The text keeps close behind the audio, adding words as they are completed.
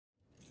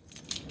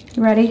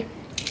You ready?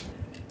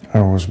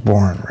 I was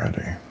born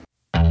ready.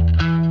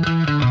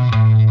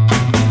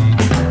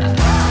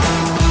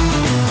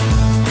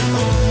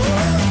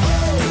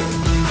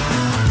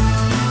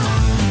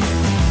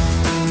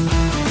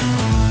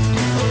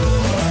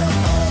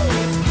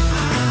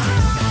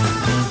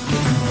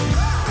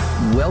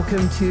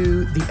 Welcome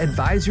to the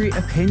Advisory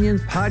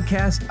Opinions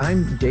Podcast.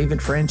 I'm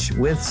David French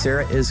with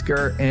Sarah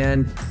Isger,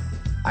 and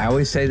I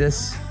always say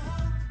this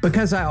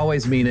because I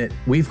always mean it.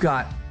 We've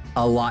got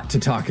a lot to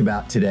talk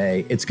about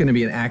today. It's going to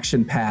be an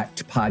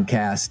action-packed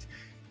podcast.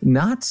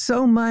 Not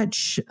so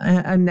much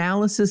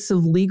analysis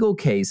of legal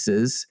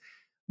cases,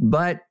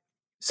 but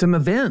some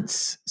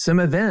events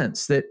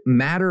that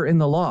matter in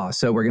the law.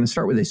 So we're going to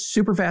start with a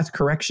super fast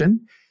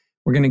correction.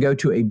 We're going to go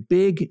to a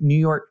big New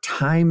York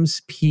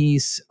Times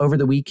piece over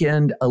the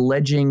weekend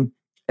alleging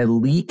a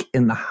leak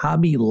in the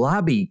Hobby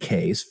Lobby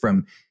case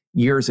from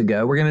years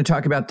ago. We're going to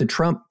talk about the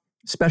Trump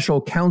special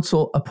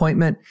counsel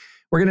appointment.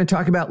 We're going to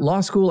talk about law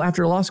school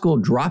after law school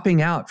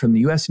dropping out from the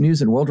U.S. News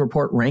and World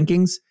Report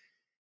rankings.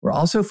 We're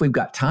also, if we've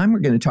got time, we're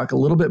going to talk a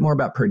little bit more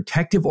about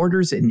protective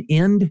orders and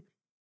end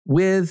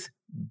with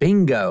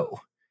bingo.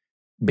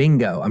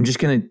 Bingo. I'm just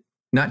going to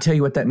not tell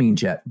you what that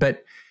means yet.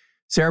 But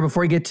Sarah,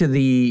 before we get to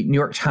the New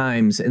York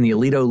Times and the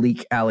Alito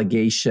leak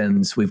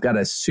allegations, we've got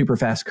a super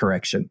fast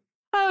correction.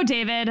 Oh,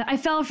 David, I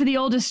fell for the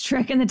oldest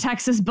trick in the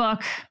Texas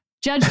book.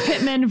 Judge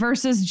Pittman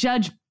versus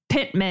Judge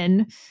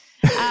Pittman.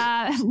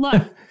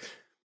 Look,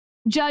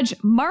 Judge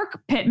Mark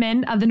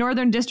Pittman of the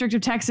Northern District of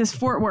Texas,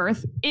 Fort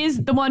Worth,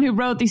 is the one who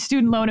wrote the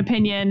student loan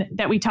opinion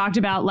that we talked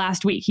about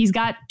last week. He's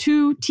got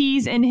 2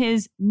 T's in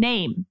his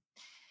name.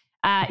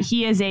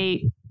 He is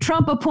a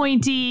Trump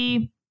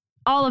appointee,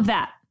 all of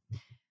that.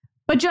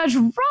 But Judge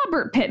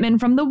Robert Pittman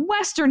from the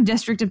Western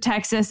District of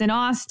Texas in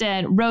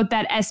Austin wrote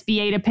that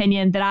SB 8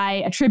 opinion that I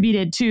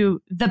attributed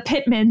to the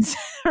Pittmans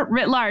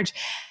writ large.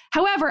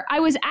 However, I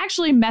was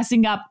actually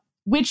messing up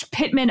which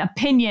Pittman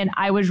opinion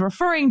I was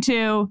referring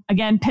to.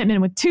 Again,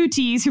 Pittman with 2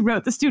 T's who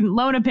wrote the student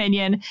loan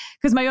opinion,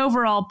 because my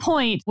overall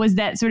point was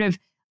that sort of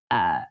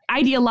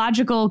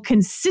ideological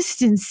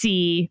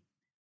consistency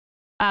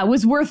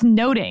was worth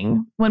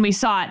noting when we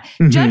saw it.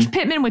 Mm-hmm. Judge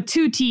Pittman with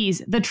 2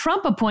 T's, the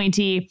Trump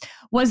appointee,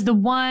 was the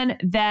one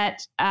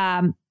that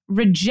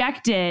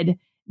rejected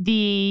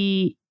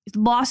the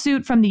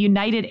lawsuit from the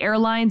United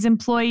Airlines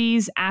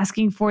employees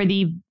asking for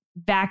the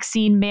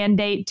vaccine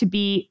mandate to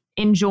be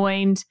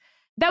enjoined.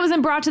 That was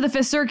then brought to the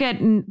Fifth Circuit,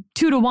 and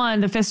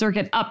 2-1, the Fifth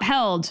Circuit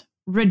upheld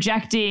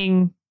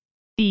rejecting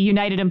the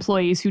United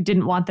employees who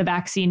didn't want the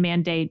vaccine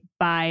mandate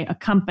by a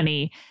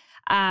company.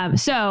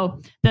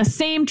 So the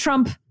same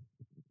Trump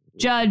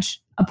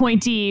judge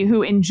appointee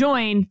who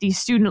enjoined these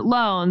student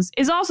loans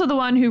is also the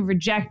one who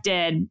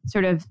rejected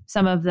sort of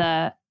some of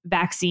the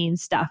vaccine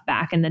stuff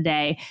back in the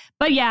day.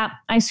 But yeah,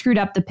 I screwed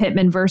up the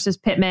Pittman versus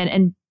Pittman,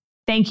 and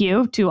thank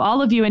you to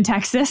all of you in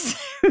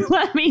Texas who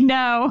let me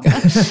know.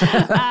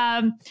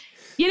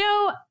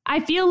 I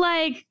feel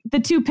like the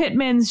 2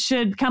 Pittmans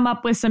should come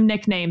up with some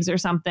nicknames or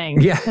something.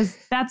 Yeah. Because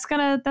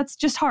that's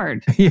just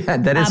hard. Yeah,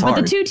 that is hard.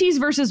 But the 2 T's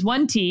versus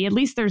 1 T, at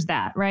least there's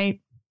that,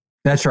 right?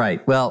 That's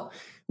right. Well,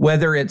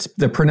 whether it's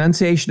the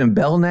pronunciation of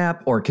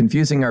Belknap or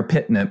confusing our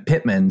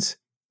Pittmans,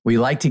 we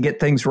like to get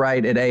things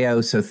right at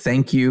AO. So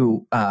thank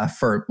you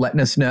for letting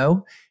us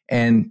know.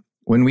 And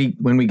when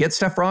we get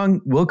stuff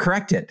wrong, we'll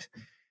correct it.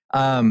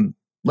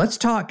 Let's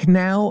talk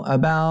now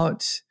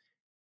about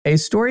a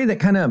story that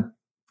kind of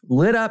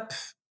lit up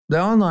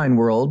the online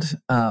world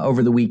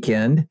over the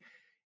weekend.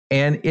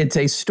 And it's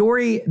a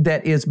story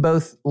that is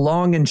both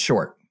long and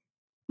short.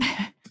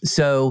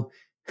 So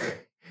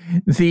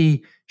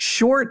the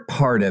short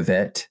part of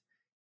it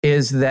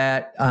is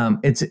that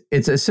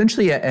it's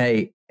essentially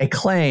a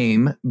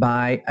claim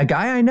by a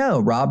guy I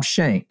know, Rob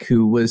Schenck,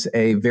 who was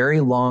a very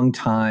long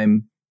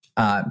time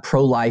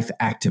pro-life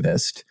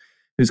activist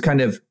who's kind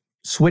of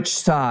switched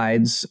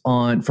sides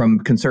from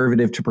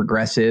conservative to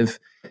progressive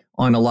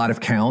on a lot of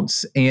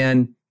counts,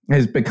 and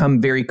has become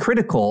very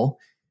critical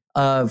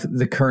of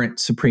the current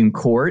Supreme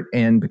Court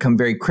and become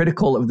very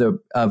critical of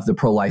the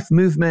pro-life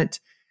movement,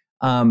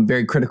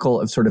 very critical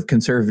of sort of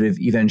conservative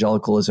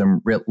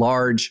evangelicalism writ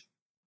large.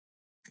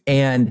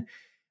 And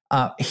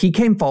he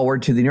came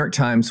forward to the New York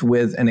Times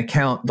with an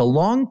account. The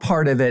long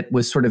part of it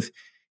was sort of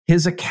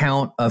his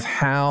account of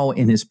how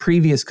in his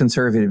previous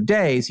conservative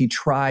days, he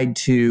tried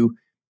to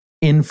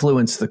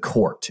influence the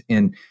court.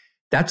 And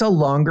that's a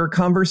longer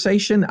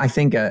conversation. I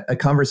think a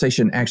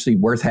conversation actually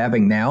worth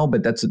having now,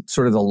 but that's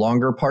sort of the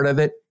longer part of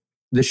it.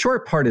 The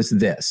short part is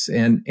this.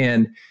 And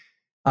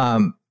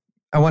I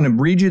want to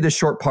read you the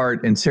short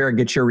part, and Sarah,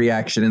 get your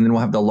reaction, and then we'll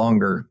have the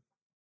longer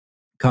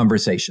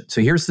conversation. So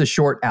here's the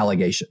short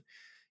allegation.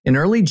 In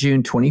early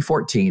June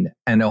 2014,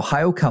 an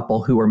Ohio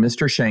couple who were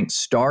Mr. Schenck's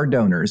star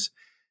donors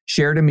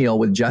shared a meal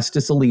with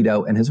Justice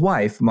Alito and his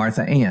wife,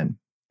 Martha Ann.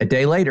 A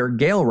day later,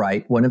 Gail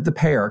Wright, one of the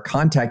pair,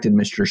 contacted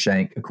Mr.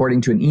 Schenck, according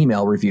to an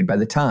email reviewed by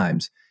the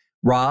Times.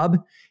 Rob,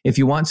 if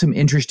you want some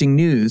interesting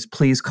news,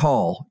 please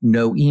call.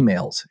 No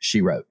emails, she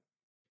wrote.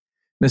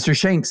 Mr.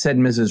 Shanks said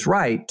Mrs.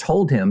 Wright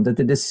told him that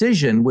the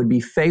decision would be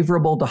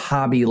favorable to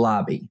Hobby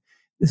Lobby.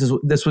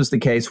 This was the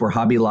case where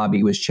Hobby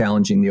Lobby was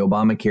challenging the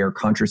Obamacare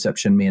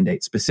contraception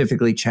mandate,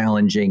 specifically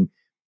challenging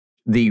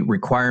the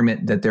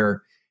requirement that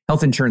their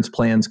health insurance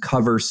plans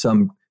cover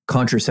some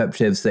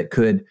contraceptives that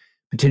could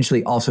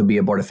potentially also be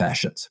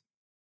abortifacients.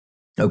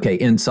 Okay,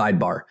 in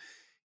sidebar.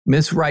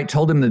 Ms. Wright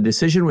told him the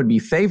decision would be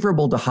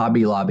favorable to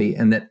Hobby Lobby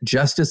and that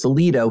Justice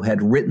Alito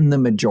had written the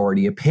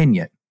majority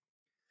opinion.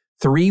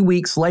 3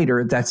 weeks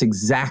later, that's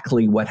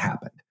exactly what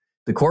happened.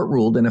 The court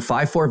ruled in a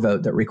 5-4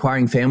 vote that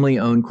requiring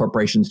family-owned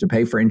corporations to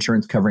pay for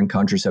insurance covering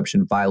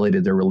contraception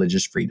violated their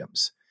religious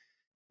freedoms.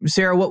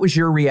 Sarah, what was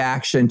your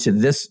reaction to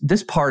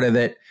this part of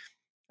it?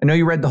 I know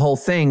you read the whole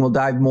thing. We'll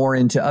dive more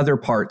into other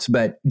parts,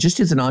 but just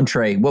as an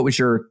entree, what was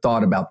your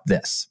thought about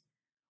this?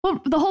 Well,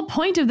 the whole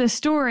point of this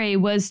story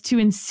was to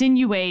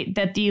insinuate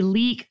that the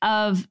leak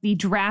of the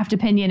draft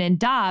opinion in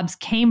Dobbs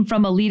came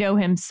from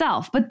Alito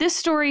himself. But this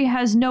story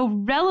has no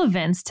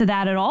relevance to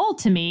that at all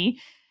to me.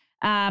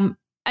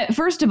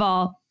 First of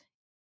all,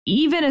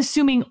 even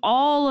assuming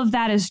all of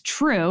that is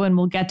true, and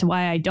we'll get to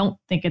why I don't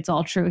think it's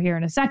all true here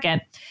in a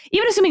second,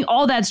 even assuming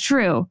all that's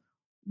true,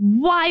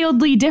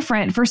 wildly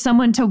different for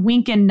someone to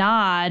wink and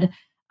nod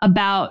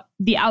about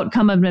the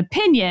outcome of an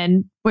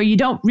opinion where you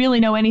don't really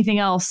know anything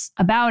else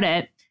about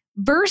it,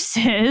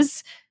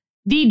 versus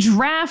the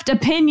draft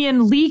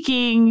opinion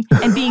leaking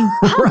and being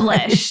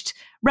published,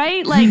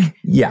 right? Like,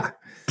 yeah,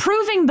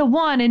 proving the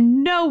one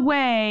in no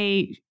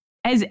way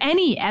as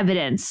any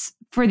evidence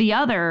for the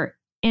other,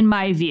 in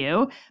my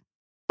view.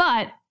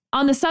 But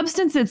on the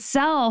substance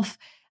itself,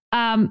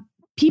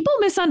 people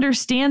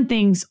misunderstand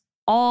things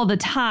all the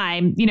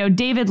time. You know,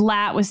 David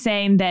Latt was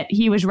saying that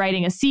he was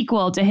writing a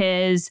sequel to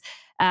his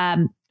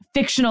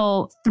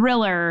fictional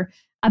thriller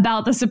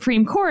about the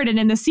Supreme Court. And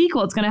in the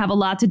sequel, it's going to have a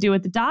lot to do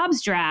with the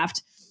Dobbs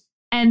draft.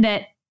 And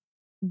that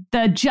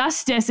the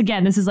justice,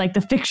 again, this is like the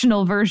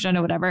fictional version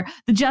or whatever,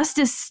 the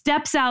justice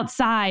steps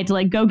outside to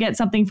like go get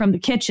something from the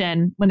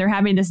kitchen when they're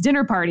having this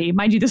dinner party.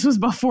 Mind you, this was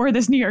before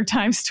this New York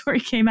Times story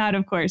came out,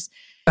 of course.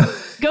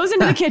 Goes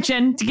into the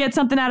kitchen to get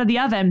something out of the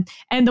oven.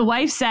 And the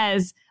wife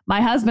says, "My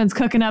husband's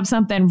cooking up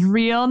something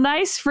real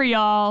nice for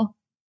y'all."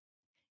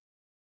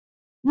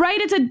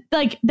 Right?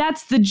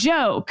 That's the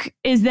joke,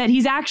 is that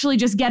he's actually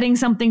just getting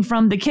something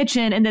from the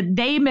kitchen and that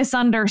they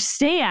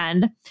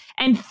misunderstand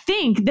and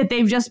think that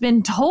they've just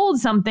been told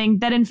something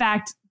that in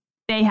fact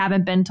they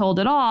haven't been told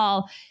at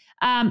all.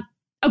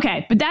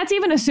 Okay, but that's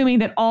even assuming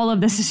that all of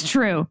this is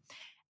true.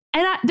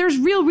 And there's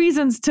real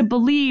reasons to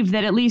believe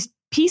that at least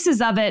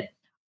pieces of it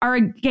are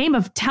a game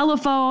of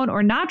telephone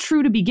or not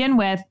true to begin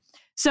with.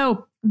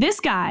 So this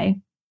guy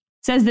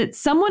says that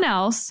someone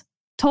else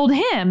told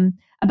him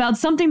about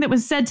something that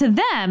was said to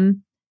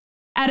them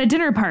at a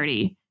dinner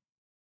party.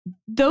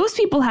 Those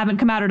people haven't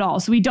come out at all.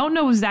 So we don't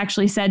know what was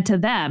actually said to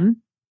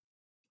them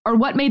or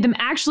what made them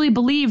actually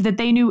believe that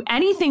they knew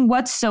anything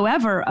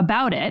whatsoever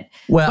about it.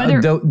 Well,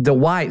 the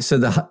wife, so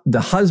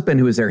the husband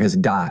who was there has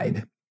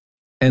died.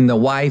 And the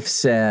wife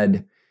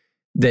said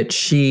that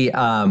she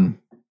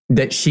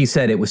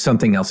said it was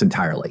something else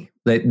entirely,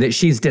 that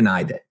she's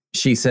denied it.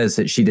 She says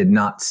that she did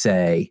not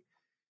say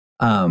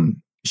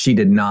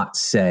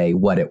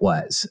what it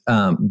was,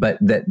 but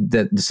that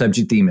the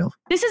subject of the email.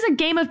 This is a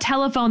game of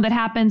telephone that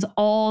happens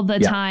all the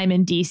time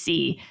in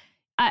DC.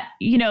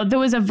 There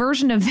was a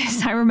version of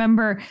this I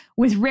remember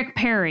with Rick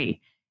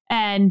Perry,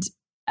 and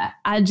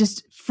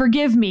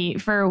forgive me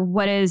for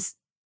what is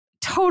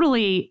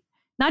totally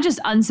not just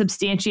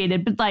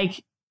unsubstantiated, but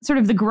like sort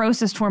of the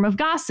grossest form of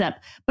gossip.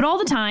 But all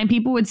the time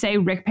people would say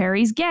Rick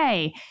Perry's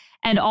gay.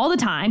 And all the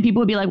time people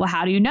would be like, well,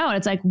 how do you know? And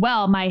it's like,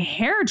 well, my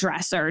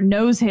hairdresser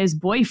knows his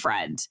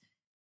boyfriend.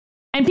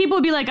 And people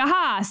would be like,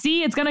 aha,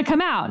 see, it's going to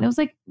come out. And it was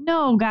like,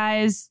 no,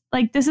 guys,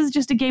 like this is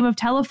just a game of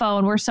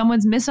telephone where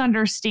someone's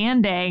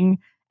misunderstanding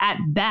at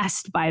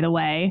best, by the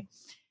way.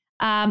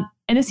 And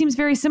it seems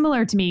very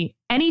similar to me.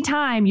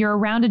 Anytime you're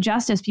around a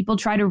justice, people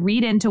try to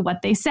read into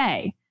what they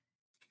say.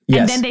 Yes.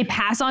 And then they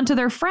pass on to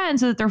their friends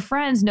so that their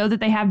friends know that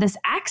they have this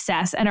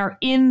access and are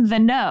in the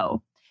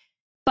know.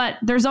 But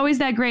there's always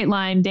that great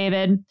line,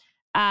 David.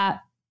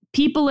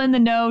 People in the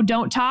know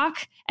don't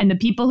talk, and the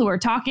people who are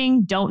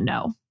talking don't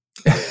know.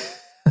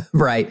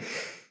 Right.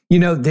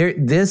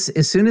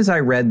 As soon as I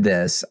read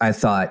this, I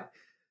thought,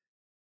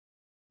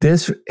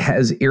 this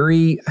has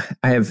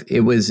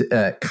it was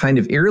kind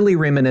of eerily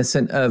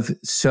reminiscent of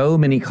so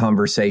many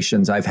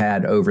conversations I've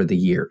had over the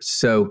years.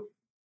 So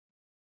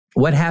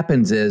what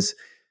happens is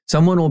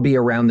someone will be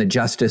around the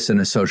justice in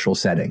a social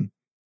setting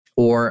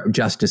or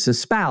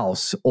justice's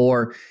spouse,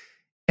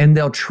 and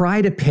they'll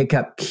try to pick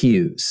up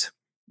cues.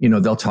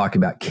 They'll talk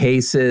about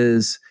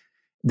cases.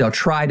 They'll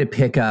try to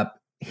pick up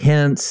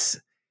hints.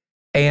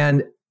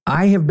 And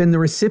I have been the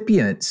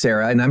recipient,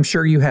 Sarah, and I'm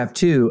sure you have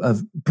too,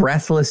 of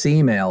breathless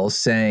emails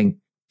saying,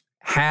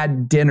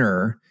 had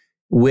dinner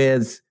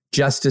with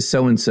Justice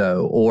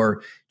so-and-so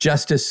or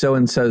Justice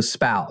so-and-so's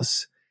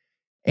spouse.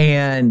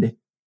 And,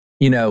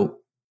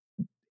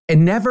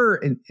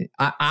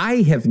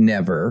 I have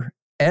never,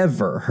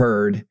 ever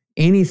heard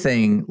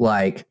anything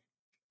like,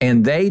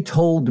 and they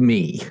told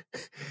me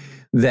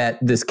that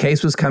this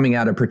case was coming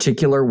out a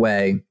particular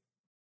way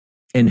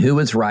and who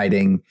was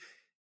writing.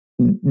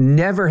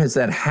 Never has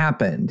that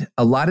happened.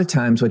 A lot of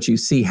times what you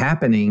see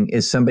happening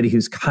is somebody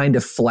who's kind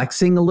of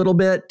flexing a little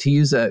bit, to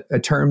use a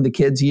term the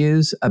kids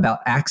use, about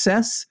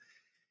access,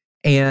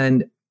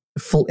 and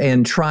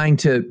trying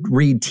to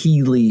read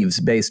tea leaves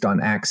based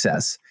on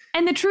access.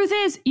 And the truth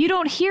is, you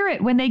don't hear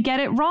it when they get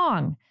it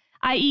wrong.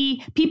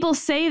 I.e., people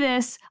say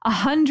this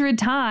 100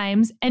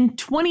 times and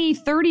 20,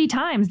 30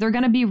 times they're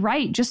going to be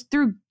right just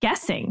through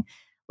guessing.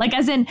 Like,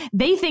 as in,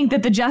 they think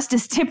that the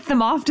justice tipped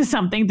them off to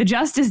something. The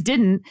justice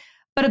didn't.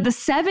 But at the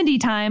 70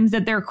 times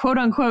that their quote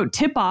unquote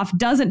tip off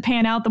doesn't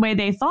pan out the way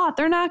they thought,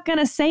 they're not going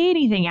to say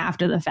anything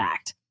after the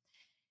fact.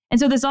 And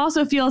so this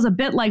also feels a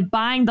bit like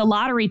buying the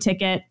lottery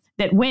ticket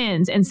that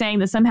wins and saying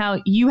that somehow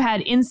you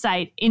had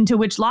insight into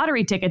which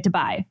lottery ticket to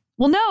buy.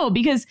 Well, no,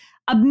 because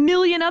a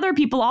million other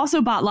people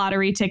also bought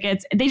lottery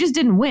tickets. They just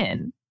didn't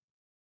win.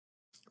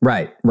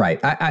 Right.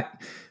 I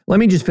let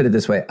me just put it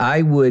this way.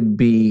 I would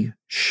be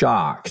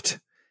shocked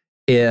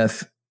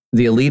if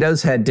the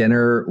Alitos had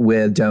dinner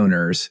with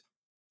donors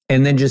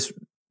and then just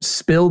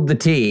spilled the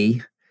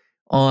tea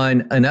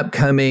on an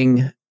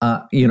upcoming,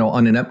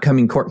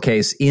 court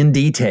case in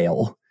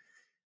detail,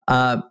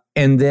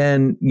 and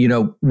then,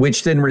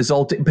 which then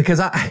resulted,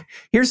 because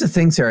here's the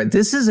thing, Sarah,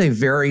 this is a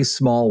very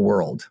small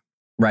world,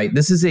 right?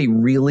 This is a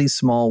really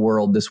small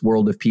world, this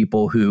world of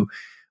people who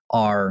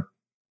are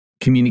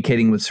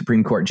communicating with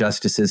Supreme Court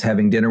justices,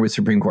 having dinner with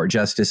Supreme Court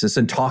justices,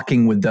 and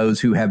talking with those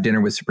who have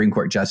dinner with Supreme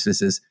Court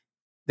justices.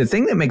 The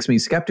thing that makes me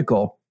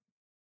skeptical,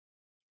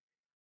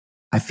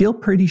 I feel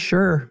pretty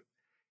sure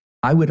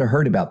I would have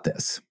heard about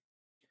this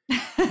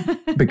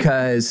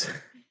because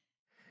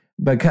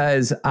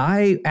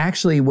I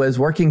actually was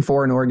working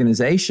for an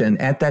organization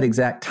at that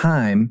exact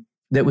time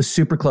that was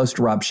super close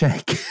to Rob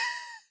Schenck.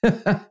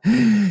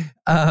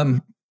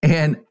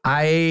 And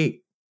I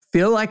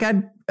feel like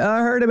I'd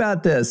heard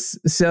about this.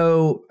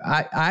 So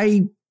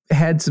I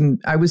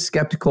was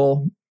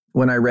skeptical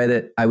when I read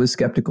it. I was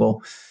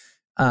skeptical.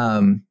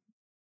 And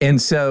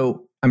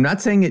so I'm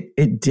not saying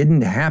it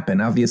didn't happen.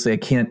 Obviously, I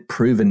can't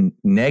prove a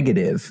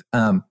negative.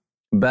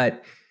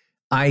 But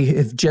I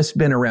have just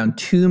been around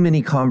too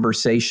many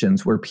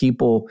conversations where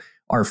people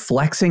are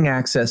flexing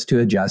access to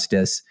a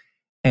justice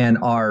and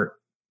are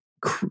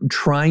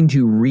trying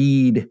to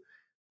read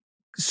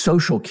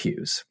social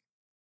cues.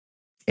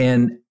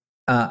 And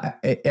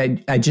I've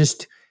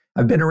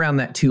been around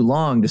that too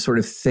long to sort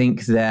of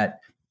think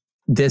that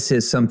this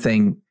is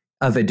something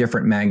of a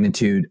different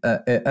magnitude,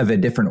 of a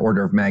different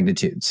order of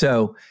magnitude.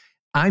 So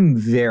I'm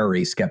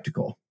very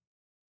skeptical.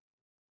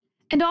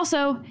 And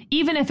also,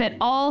 even if it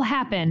all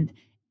happened,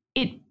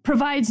 it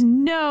provides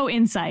no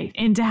insight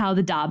into how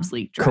the Dobbs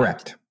leak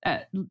draft.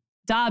 Correct.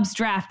 Dobbs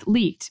draft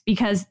leaked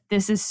because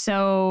this is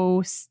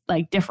so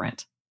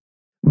different.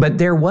 But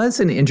there was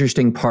an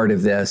interesting part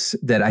of this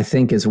that I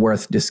think is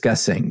worth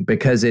discussing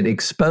because it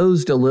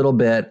exposed a little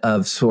bit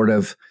of sort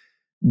of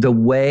the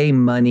way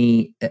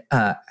money,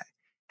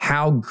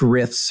 how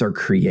grifts are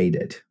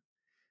created.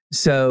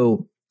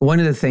 So one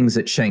of the things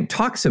that Schenck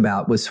talks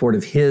about was sort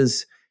of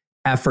his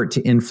effort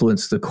to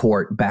influence the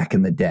court back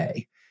in the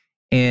day.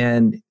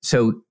 And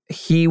so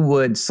he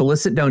would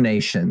solicit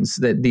donations,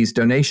 that these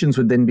donations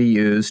would then be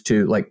used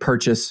to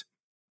purchase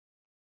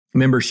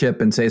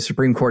membership in, say, a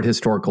Supreme Court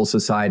Historical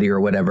Society or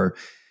whatever,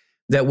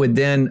 that would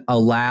then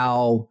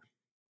allow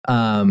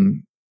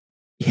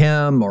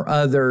him or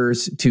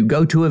others to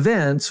go to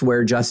events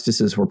where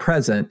justices were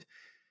present.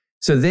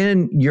 So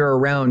then you're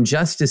around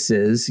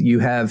justices, you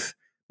have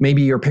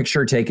maybe your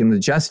picture taken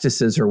with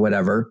justices or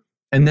whatever,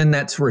 and then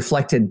that's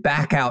reflected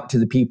back out to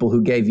the people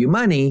who gave you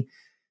money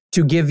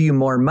to give you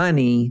more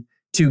money,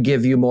 to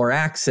give you more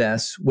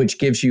access, which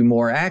gives you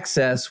more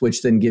access,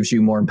 which then gives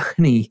you more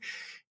money.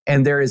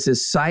 And there is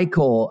this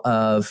cycle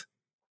of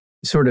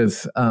sort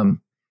of,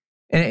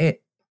 and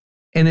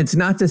it's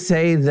not to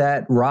say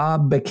that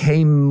Rob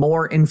became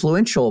more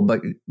influential,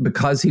 but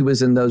because he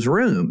was in those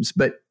rooms,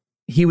 but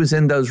he was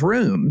in those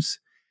rooms,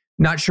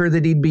 not sure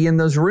that he'd be in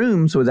those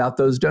rooms without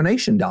those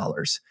donation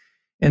dollars.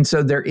 And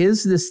so there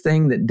is this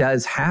thing that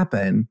does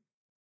happen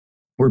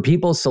where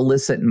people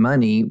solicit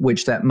money,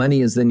 which that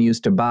money is then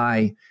used to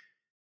buy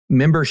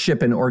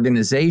membership in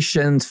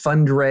organizations,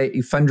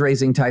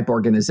 fundraising type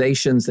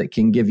organizations that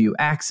can give you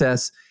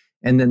access.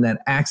 And then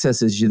that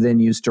access is then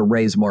used to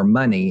raise more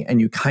money. And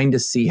you kind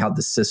of see how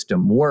the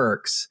system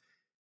works.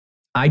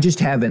 I just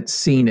haven't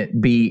seen it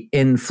be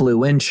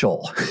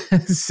influential,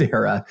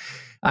 Sarah.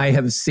 I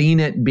have seen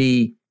it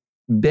be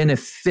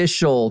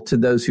beneficial to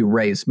those who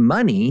raise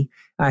money.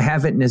 I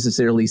haven't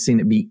necessarily seen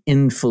it be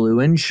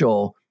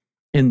influential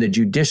in the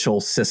judicial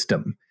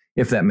system,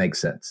 if that makes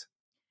sense.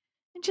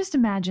 And just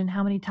imagine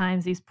how many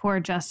times these poor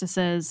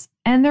justices,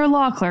 and their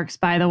law clerks,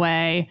 by the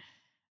way,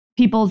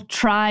 people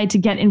try to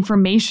get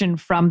information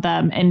from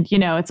them. And,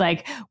 it's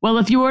like, well,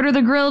 if you order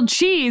the grilled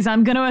cheese,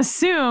 I'm going to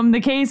assume the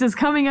case is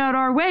coming out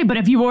our way. But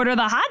if you order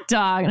the hot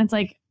dog, and it's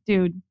like,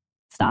 dude,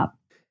 stop.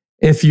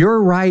 If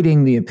you're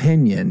writing the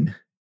opinion,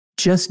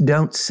 just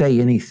don't say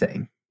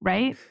anything.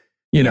 Right?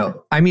 You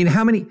know, I mean,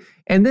 how many,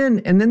 and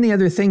then the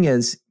other thing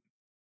is,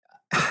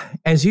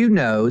 as you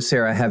know,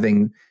 Sarah,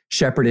 having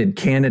shepherded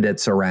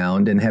candidates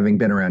around and having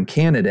been around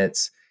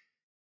candidates,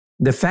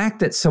 the fact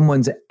that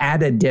someone's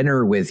at a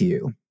dinner with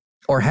you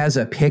or has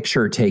a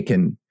picture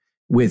taken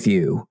with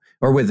you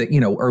or with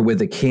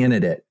a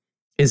candidate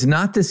is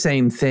not the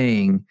same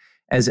thing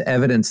as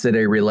evidence that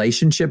a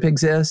relationship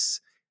exists,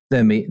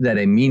 that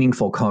a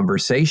meaningful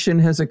conversation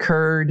has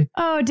occurred.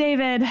 Oh,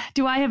 David,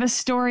 do I have a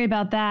story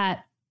about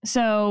that?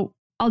 So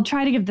I'll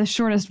try to give the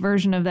shortest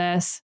version of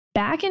this.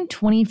 Back in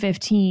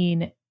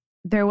 2015,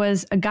 there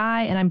was a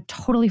guy, and I'm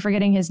totally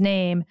forgetting his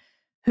name,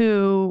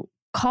 who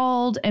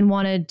called and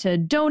wanted to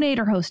donate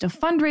or host a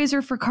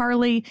fundraiser for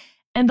Carly.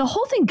 And the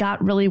whole thing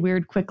got really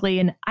weird quickly.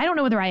 And I don't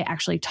know whether I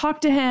actually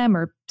talked to him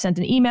or sent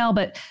an email,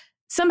 but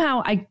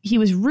somehow he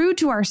was rude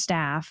to our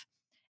staff.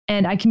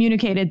 And I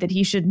communicated that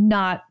he should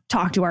not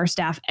talk to our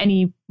staff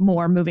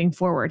anymore moving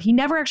forward. He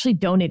never actually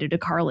donated to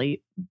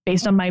Carly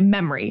based on my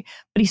memory,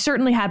 but he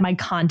certainly had my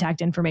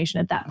contact information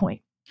at that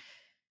point.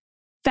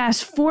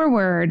 Fast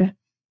forward,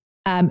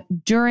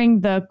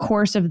 during the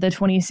course of the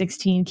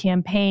 2016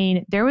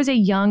 campaign, there was a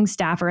young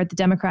staffer at the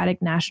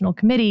Democratic National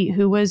Committee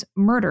who was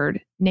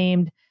murdered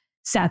named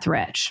Seth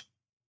Rich.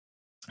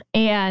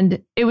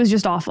 And it was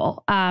just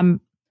awful. I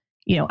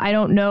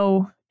don't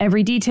know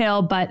every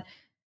detail, but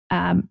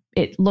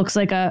it looks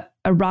like a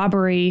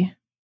robbery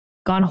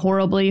gone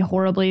horribly,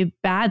 horribly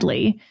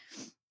badly.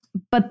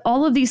 But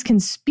all of these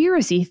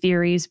conspiracy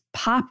theories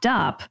popped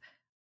up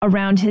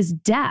around his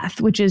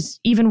death, which is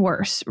even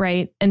worse,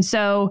 right? And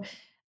so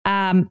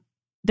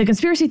the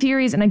conspiracy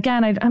theories, and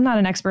again, I'm not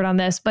an expert on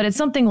this, but it's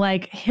something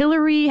like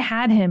Hillary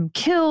had him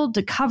killed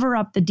to cover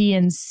up the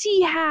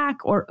DNC hack,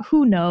 or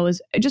who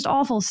knows, just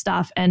awful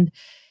stuff. And,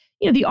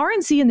 the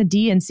RNC and the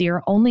DNC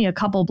are only a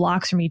couple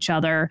blocks from each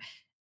other.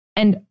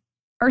 And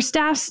our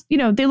staffs,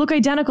 they look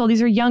identical.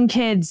 These are young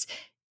kids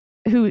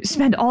who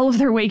spend all of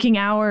their waking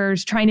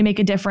hours trying to make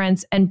a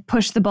difference and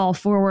push the ball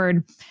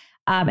forward.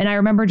 And I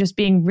remember just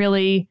being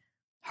really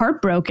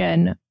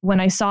heartbroken when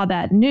I saw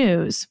that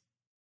news.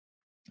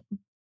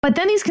 But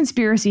then these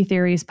conspiracy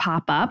theories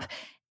pop up,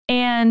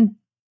 and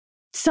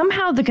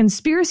somehow the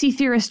conspiracy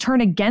theorists turn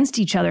against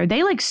each other.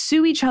 They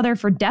sue each other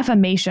for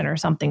defamation or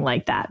something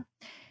like that.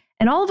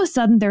 And all of a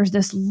sudden there's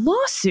this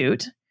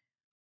lawsuit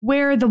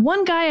where the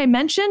one guy I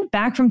mentioned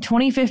back from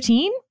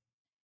 2015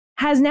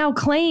 has now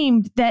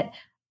claimed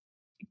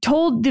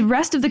told the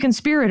rest of the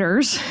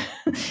conspirators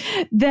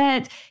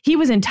that he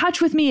was in touch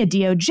with me at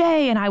DOJ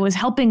and I was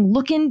helping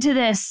look into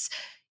this,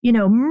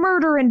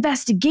 murder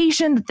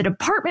investigation that the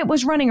department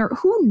was running, or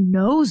who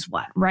knows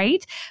what,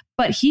 right?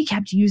 But he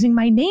kept using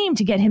my name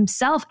to get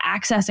himself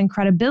access and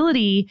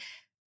credibility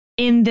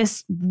in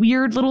this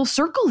weird little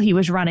circle he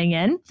was running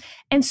in.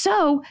 And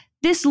so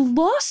this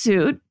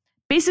lawsuit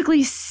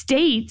basically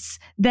states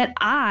that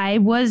I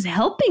was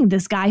helping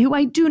this guy who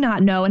I do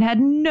not know and had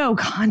no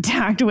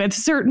contact with,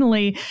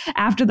 certainly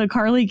after the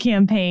Carly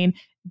campaign,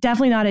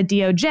 definitely not at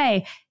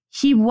DOJ.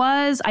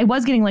 I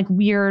was getting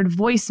weird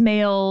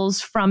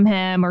voicemails from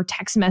him or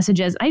text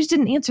messages. I just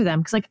didn't answer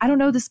them because I don't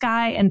know this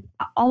guy. And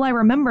all I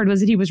remembered was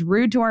that he was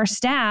rude to our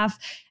staff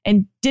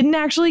and didn't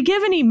actually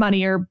give any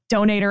money or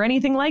donate or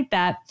anything like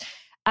that.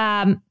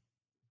 And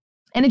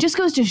it just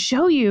goes to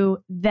show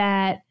you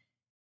that,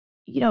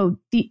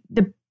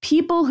 the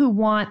people who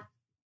want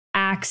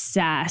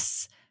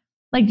access,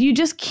 you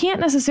just can't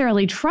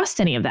necessarily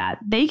trust any of that.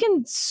 They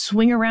can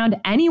swing around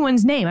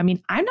anyone's name. I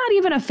mean, I'm not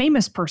even a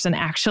famous person,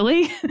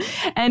 actually.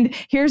 And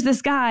here's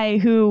this guy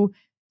who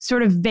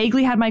sort of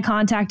vaguely had my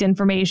contact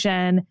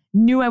information,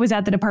 knew I was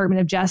at the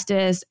Department of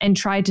Justice, and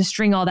tried to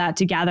string all that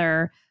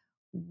together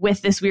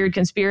with this weird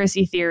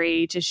conspiracy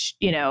theory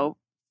to,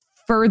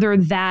 further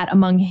that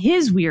among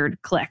his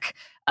weird clique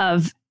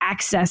of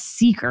access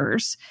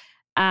seekers.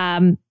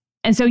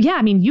 And so, yeah,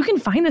 I mean, you can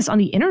find this on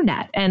the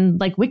internet and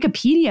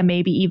Wikipedia,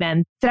 maybe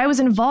even, that I was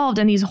involved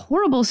in these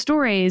horrible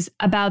stories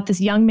about this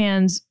young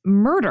man's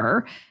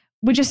murder,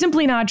 which is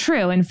simply not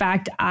true. In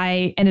fact,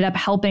 I ended up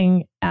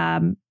helping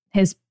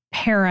his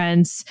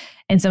parents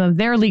and some of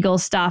their legal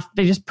stuff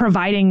by just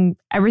providing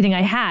everything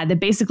I had. That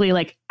basically,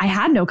 I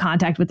had no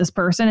contact with this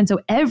person. And so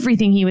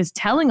everything he was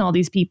telling all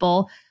these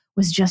people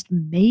was just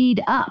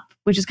made up,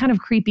 which is kind of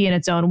creepy in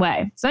its own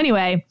way. So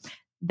anyway,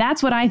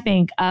 that's what I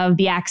think of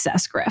the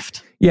access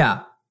grift.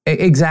 Yeah,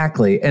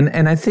 exactly.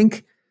 And I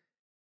think,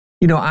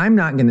 I'm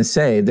not going to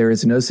say there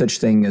is no such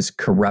thing as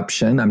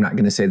corruption. I'm not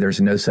going to say there's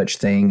no such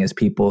thing as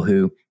people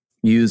who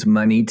use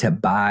money to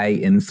buy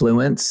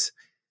influence.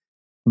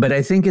 But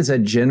I think as a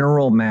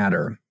general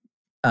matter,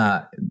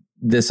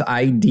 this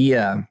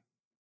idea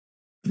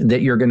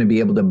that you're going to be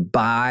able to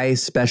buy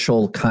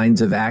special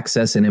kinds of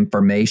access and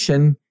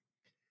information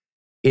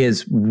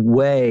is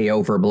way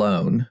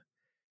overblown.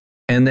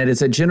 And that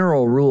as a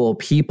general rule,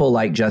 people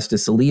like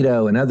Justice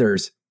Alito and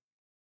others,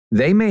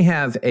 they may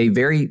have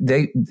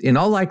in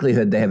all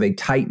likelihood, they have a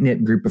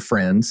tight-knit group of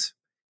friends,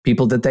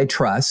 people that they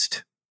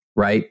trust,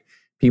 right?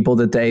 People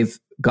that they've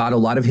got a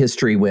lot of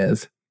history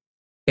with.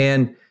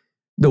 And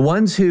the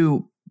ones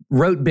who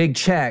wrote big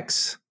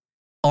checks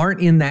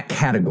aren't in that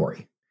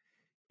category.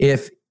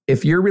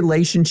 If your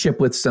relationship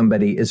with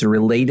somebody is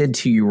related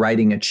to you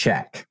writing a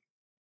check,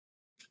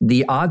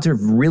 the odds are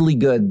really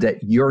good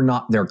that you're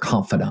not their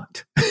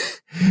confidant.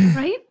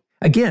 Right?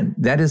 Again,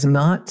 that is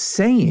not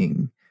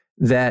saying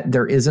that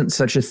there isn't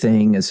such a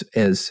thing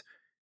as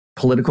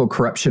political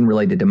corruption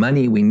related to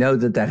money. We know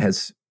that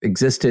has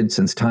existed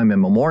since time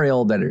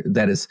immemorial.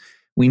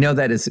 We know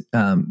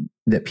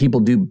that people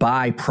do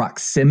buy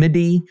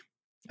proximity.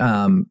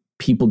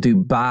 People do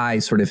buy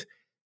sort of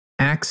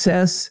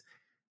access.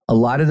 A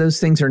lot of those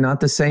things are not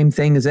the same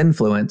thing as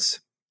influence,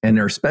 and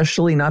they're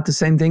especially not the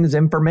same thing as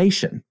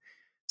information.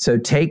 So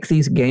take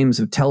these games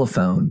of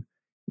telephone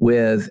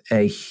with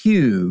a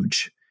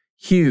huge,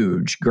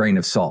 huge grain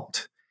of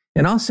salt.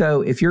 And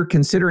also, if you're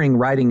considering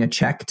writing a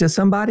check to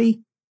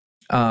somebody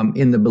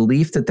in the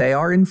belief that they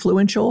are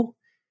influential,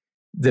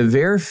 the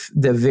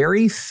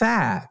very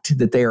fact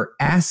that they are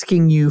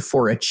asking you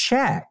for a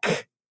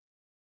check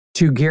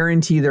to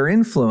guarantee their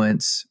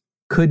influence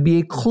could be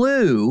a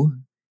clue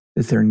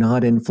that they're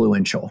not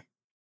influential.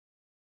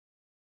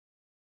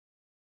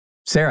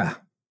 Sarah,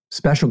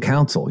 special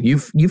counsel,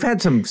 you've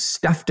had some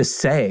stuff to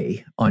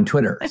say on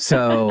Twitter.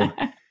 So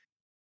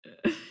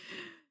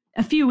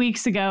a few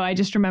weeks ago, I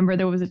just remember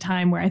there was a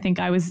time where I think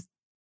I was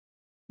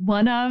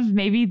one of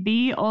maybe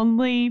the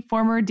only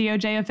former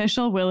DOJ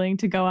official willing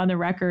to go on the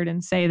record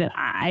and say that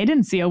I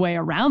didn't see a way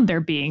around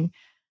there being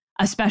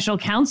a special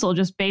counsel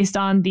just based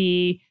on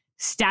the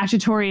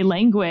statutory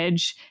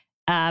language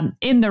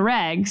in the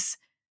regs.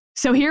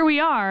 So here we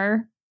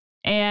are,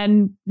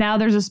 and now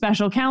there's a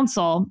special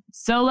counsel.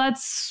 So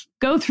let's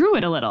go through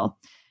it a little.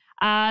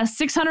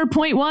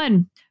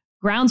 600.1,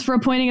 grounds for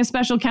appointing a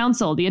special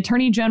counsel. The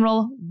Attorney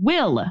General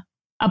will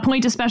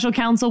appoint a special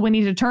counsel when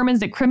he determines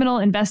that criminal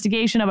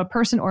investigation of a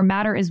person or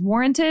matter is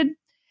warranted,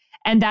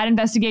 and that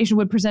investigation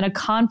would present a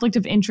conflict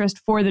of interest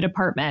for the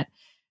department.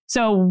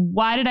 So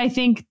why did I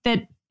think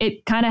that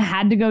it kind of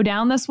had to go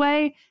down this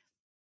way?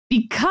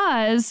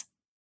 Because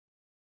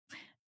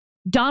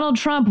Donald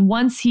Trump,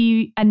 once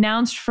he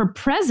announced for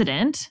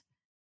president,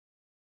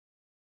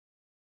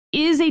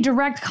 is a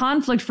direct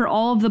conflict for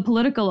all of the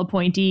political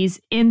appointees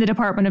in the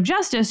Department of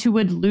Justice who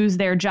would lose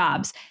their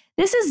jobs.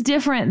 This is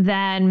different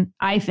than,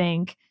 I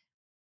think,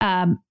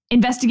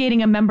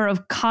 investigating a member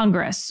of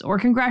Congress or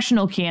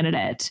congressional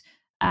candidate,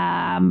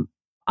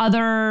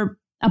 other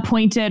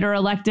appointed or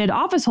elected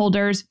office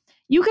holders.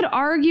 You could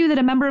argue that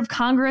a member of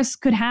Congress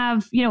could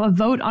have, a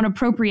vote on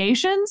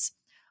appropriations,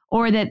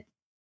 or that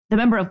the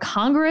member of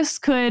Congress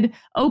could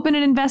open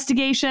an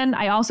investigation.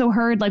 I also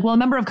heard a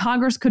member of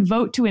Congress could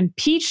vote to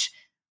impeach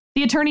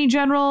the Attorney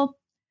General.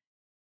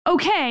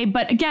 Okay,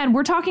 but again,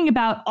 we're talking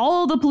about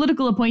all the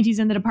political appointees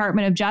in the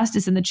Department of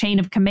Justice and the chain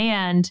of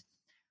command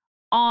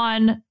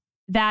on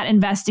that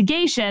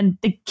investigation.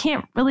 They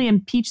can't really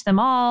impeach them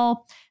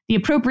all. The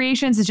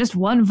appropriations is just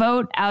one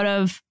vote out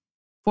of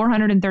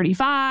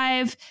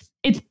 435.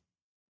 It's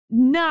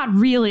not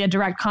really a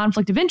direct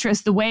conflict of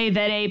interest the way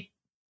that a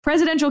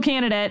presidential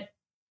candidate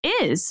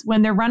is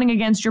when they're running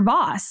against your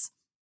boss.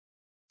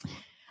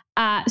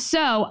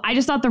 So I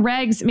just thought the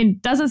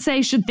regs, doesn't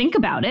say should think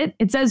about it.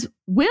 It says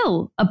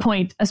will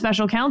appoint a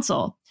special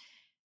counsel.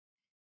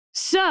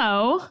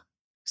 So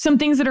some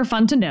things that are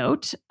fun to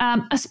note.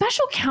 A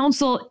special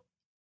counsel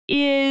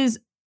is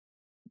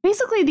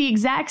basically the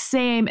exact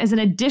same as an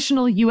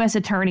additional U.S.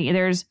 attorney.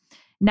 There's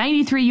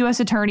 93 U.S.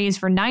 attorneys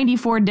for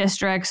 94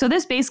 districts. So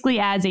this basically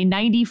adds a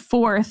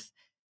 94th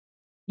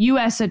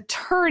U.S.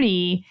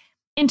 attorney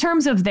in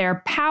terms of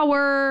their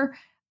power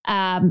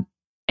and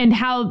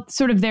how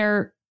sort of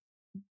their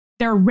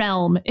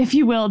realm, if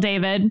you will,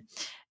 David.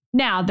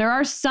 Now, there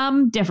are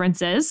some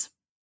differences.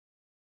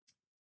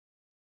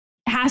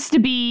 Has to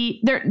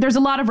be there's a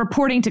lot of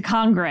reporting to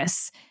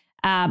Congress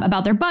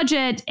about their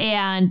budget,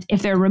 and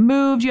if they're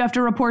removed, you have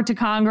to report to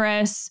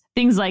Congress,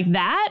 things like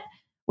that,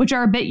 which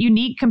are a bit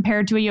unique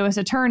compared to a U.S.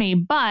 attorney.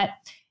 But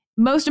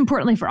most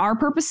importantly for our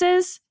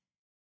purposes,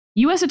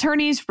 U.S.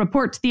 attorneys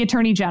report to the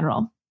Attorney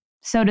General.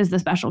 So does the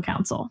special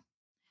counsel.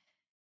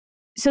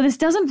 So this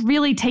doesn't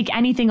really take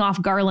anything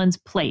off Garland's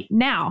plate.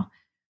 Now,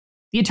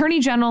 the Attorney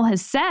General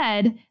has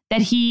said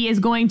that he is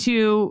going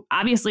to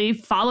obviously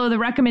follow the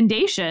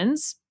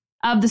recommendations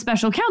of the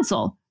special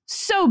counsel.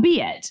 So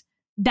be it.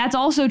 That's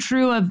also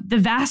true of the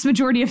vast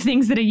majority of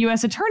things that a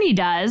U.S. attorney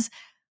does.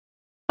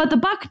 But the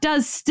buck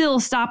does still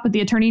stop with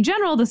the Attorney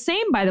General, the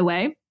same, by the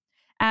way,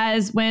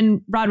 as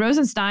when Rod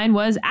Rosenstein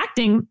was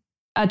acting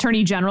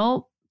Attorney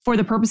General for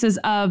the purposes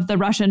of the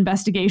Russia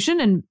investigation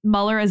and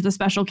Mueller as the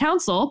special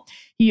counsel.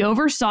 He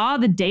oversaw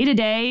the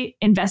day-to-day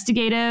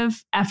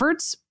investigative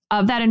efforts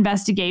of that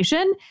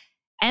investigation,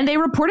 and they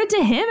reported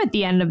to him at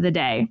the end of the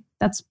day.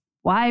 That's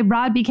why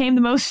Rod became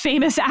the most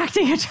famous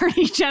acting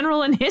Attorney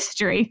General in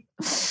history.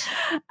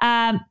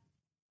 What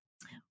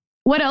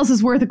else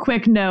is worth a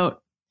quick note?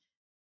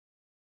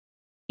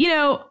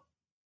 To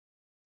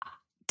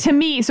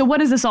me, so what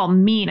does this all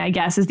mean, I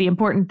guess, is the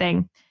important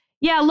thing.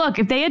 Yeah, look,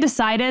 if they had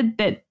decided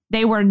that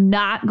they were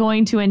not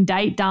going to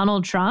indict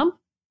Donald Trump,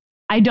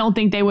 I don't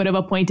think they would have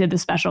appointed the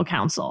special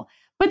counsel.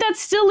 But that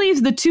still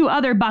leaves the two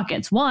other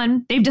buckets.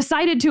 One, they've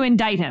decided to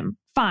indict him.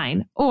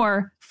 Fine.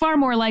 Or far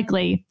more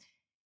likely,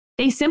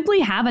 they simply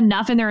have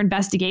enough in their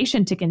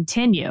investigation to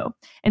continue.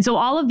 And so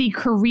all of the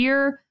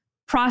career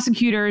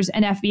prosecutors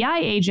and FBI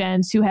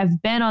agents who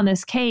have been on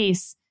this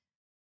case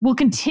will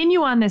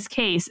continue on this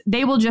case.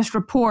 They will just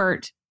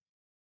report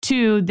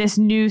to this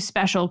new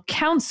special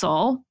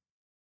counsel,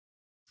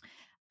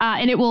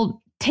 and it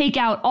will take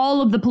out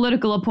all of the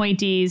political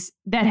appointees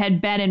that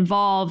had been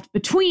involved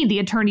between the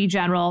attorney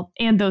general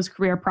and those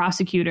career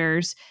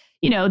prosecutors.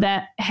 You know,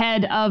 the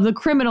head of the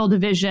criminal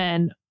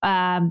division,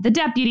 the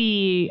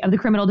deputy of the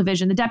criminal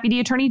division, the deputy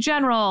attorney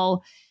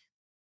general,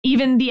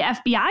 even the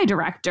FBI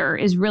director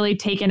is really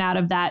taken out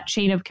of that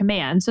chain of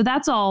command. So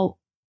that's all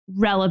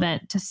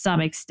relevant to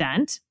some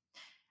extent.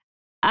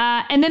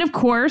 And then, of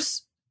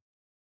course,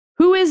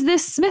 who is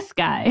this Smith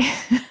guy?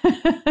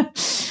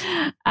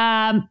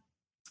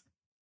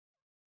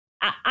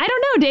 I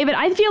don't know, David.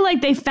 I feel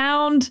like they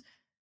found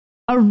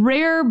a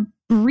rare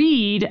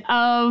breed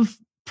of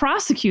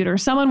prosecutor,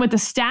 someone with the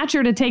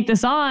stature to take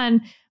this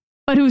on,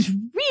 but who's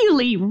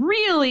really,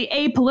 really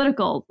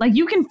apolitical. Like,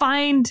 you can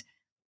find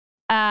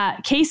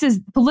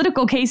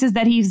political cases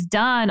that he's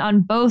done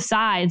on both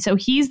sides. So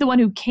he's the one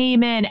who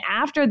came in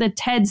after the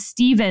Ted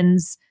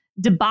Stevens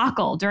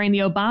debacle during the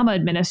Obama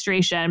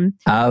administration.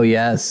 Oh,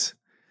 yes.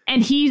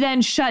 And he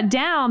then shut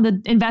down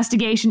the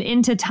investigation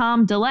into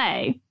Tom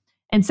DeLay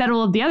and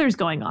several of the others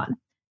going on.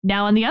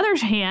 Now, on the other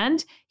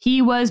hand,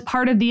 he was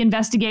part of the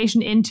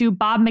investigation into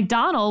Bob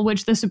McDonnell,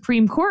 which the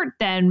Supreme Court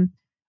then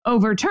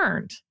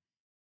overturned.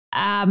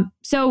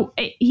 So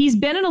he's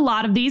been in a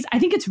lot of these. I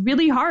think it's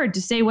really hard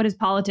to say what his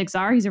politics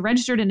are. He's a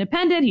registered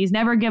independent. He's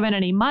never given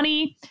any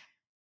money.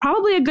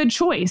 Probably a good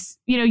choice.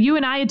 You know, you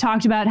and I had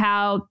talked about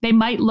how they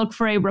might look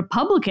for a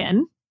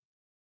Republican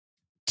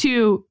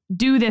to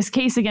do this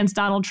case against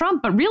Donald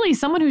Trump, but really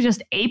someone who's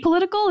just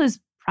apolitical is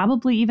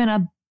probably even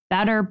a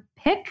better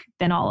pick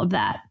than all of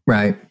that.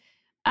 Right.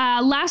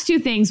 Last two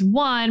things.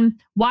 One,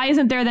 why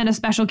isn't there then a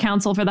special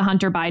counsel for the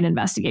Hunter Biden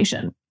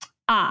investigation?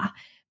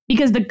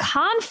 Because the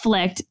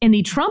conflict in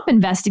the Trump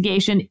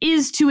investigation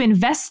is to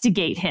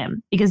investigate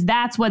him, because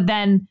that's what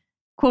then,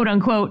 quote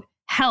unquote,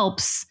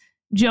 helps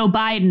Joe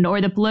Biden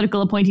or the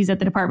political appointees at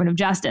the Department of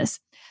Justice.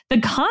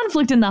 The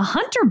conflict in the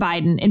Hunter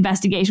Biden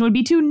investigation would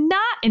be to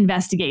not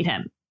investigate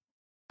him.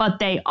 But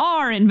they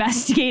are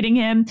investigating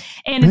him,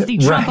 and it's the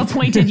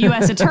Trump-appointed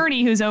U.S.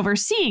 attorney who's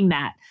overseeing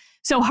that.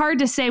 So hard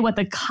to say what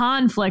the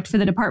conflict for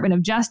the Department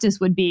of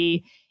Justice would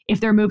be if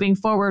they're moving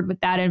forward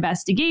with that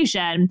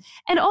investigation.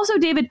 And also,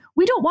 David,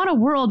 we don't want a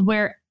world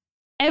where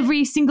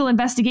every single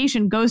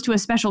investigation goes to a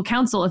special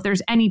counsel if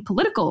there's any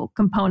political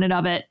component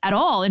of it at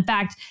all. In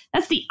fact,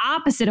 that's the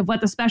opposite of what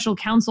the special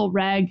counsel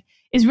reg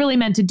is really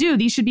meant to do.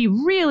 These should be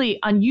really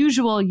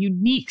unusual,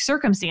 unique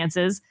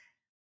circumstances,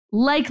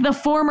 like the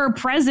former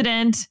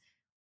president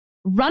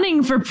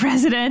running for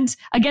president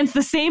against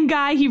the same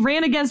guy he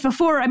ran against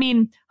before. I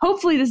mean,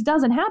 hopefully this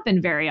doesn't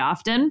happen very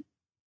often.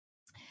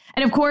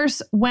 And of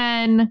course,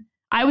 when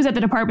I was at the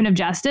Department of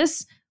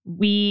Justice,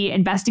 we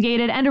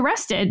investigated and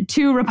arrested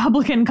 2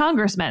 Republican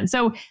congressmen.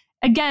 So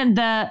again,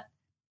 the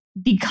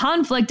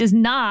conflict is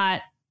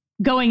not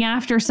going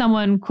after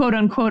someone, quote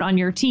unquote, on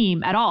your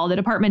team at all. The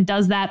department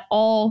does that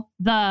all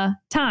the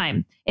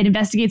time. It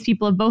investigates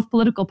people of both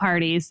political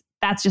parties.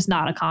 That's just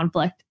not a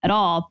conflict at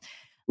all.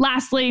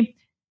 Lastly,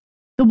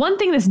 the one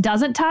thing this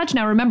doesn't touch,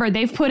 now remember,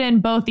 they've put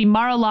in both the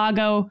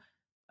Mar-a-Lago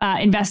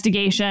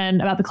investigation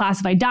about the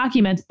classified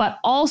documents, but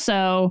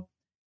also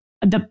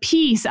the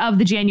piece of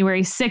the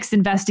January 6th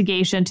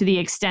investigation to the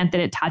extent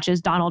that it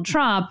touches Donald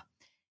Trump.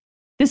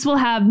 This will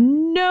have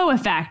no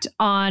effect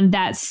on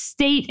that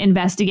state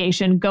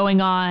investigation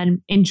going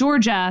on in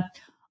Georgia,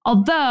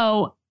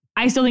 although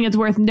I still think it's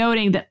worth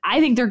noting that I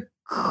think there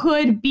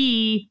could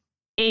be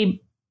a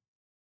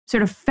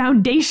sort of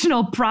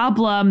foundational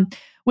problem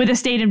with a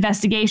state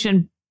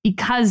investigation,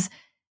 because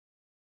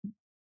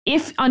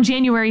if on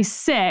January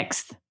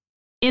 6th,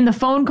 in the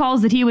phone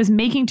calls that he was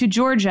making to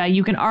Georgia,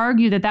 you can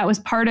argue that that was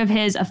part of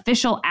his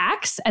official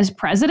acts as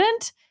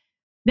president,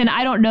 then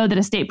I don't know that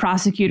a state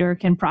prosecutor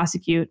can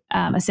prosecute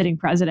a sitting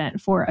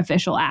president for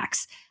official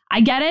acts.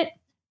 I get it.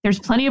 There's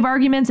plenty of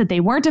arguments that they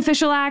weren't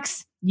official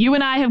acts. You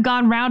and I have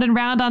gone round and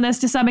round on this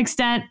to some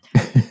extent,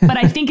 but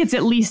I think it's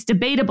at least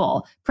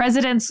debatable.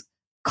 Presidents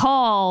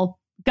call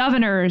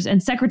governors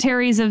and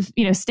secretaries of,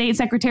 state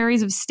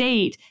secretaries of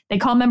state. They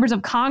call members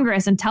of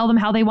Congress and tell them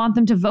how they want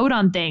them to vote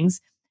on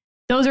things.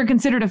 Those are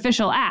considered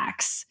official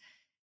acts.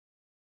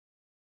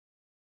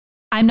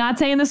 I'm not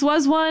saying this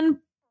was one,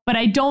 but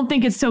I don't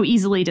think it's so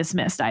easily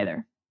dismissed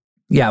either.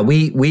 Yeah,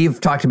 we've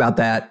talked about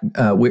that.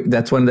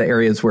 That's one of the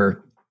areas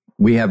where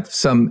we have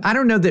some, I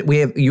don't know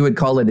that you would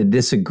call it a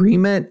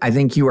disagreement. I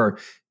think you are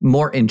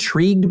more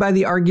intrigued by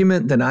the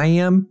argument than I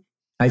am.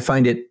 I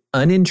find it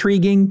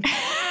unintriguing.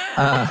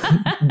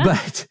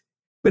 But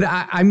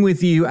I'm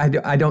with you.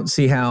 I don't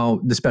see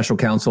how the special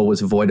counsel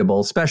was avoidable,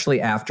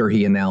 especially after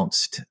he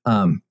announced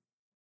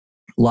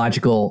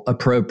logical,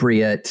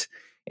 appropriate,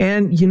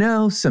 and,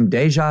 some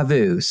deja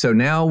vu. So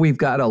now we've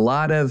got a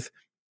lot of,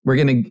 we're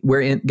going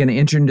to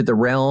enter into the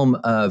realm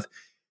of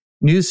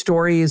news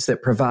stories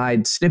that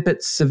provide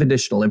snippets of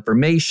additional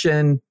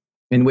information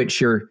in which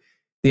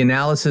the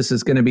analysis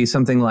is going to be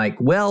something like,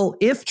 well,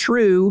 if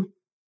true,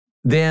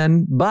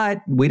 then,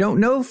 but we don't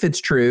know if it's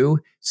true.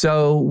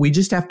 So we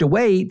just have to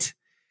wait.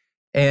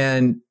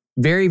 And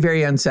very,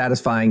 very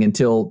unsatisfying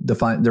until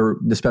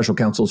the special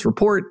counsel's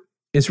report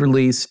is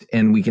released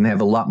and we can have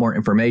a lot more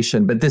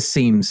information. But this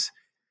seems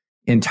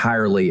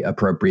entirely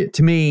appropriate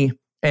to me.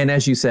 And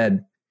as you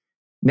said,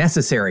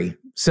 necessary.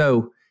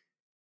 So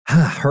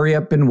hurry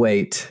up and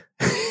wait.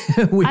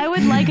 I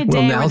would like a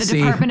day where the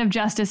Department of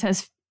Justice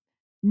has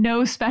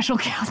no special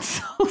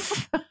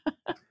counsels.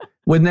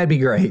 Wouldn't that be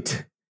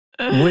great?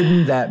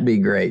 Wouldn't that be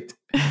great?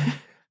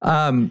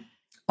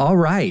 All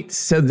right.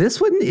 So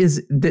this one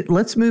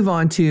let's move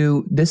on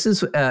to, this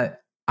is,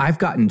 I've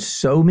gotten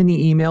so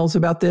many emails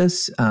about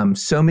this,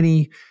 so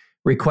many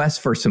requests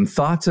for some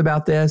thoughts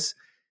about this.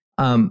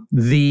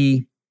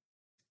 The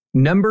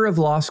number of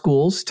law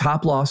schools,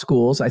 top law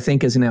schools, I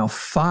think is now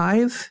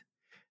 5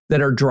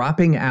 that are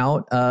dropping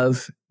out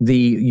of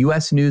the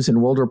U.S. News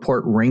and World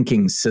Report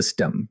ranking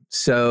system.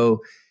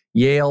 So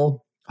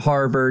Yale,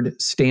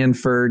 Harvard,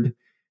 Stanford,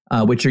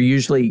 which are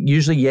usually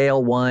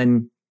Yale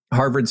 1,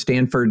 Harvard,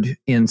 Stanford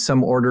in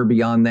some order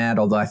beyond that,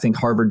 although I think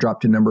Harvard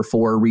dropped to number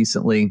 4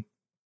 recently.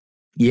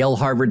 Yale,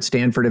 Harvard,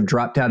 Stanford have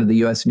dropped out of the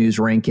U.S. News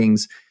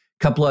rankings.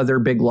 A couple other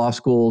big law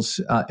schools,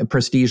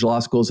 prestige law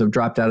schools have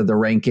dropped out of the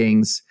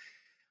rankings.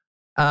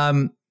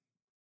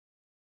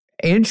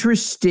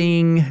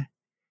 Interesting.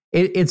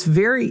 It's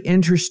very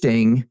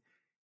interesting,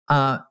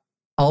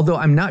 although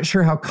I'm not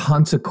sure how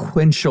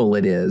consequential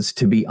it is,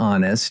 to be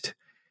honest.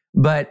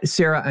 But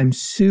Sarah, I'm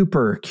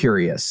super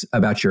curious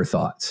about your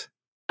thoughts.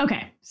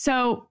 Okay,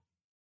 so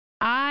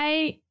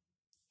I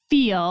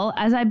feel,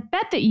 as I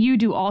bet that you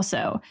do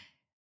also,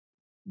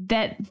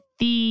 that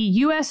the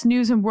U.S.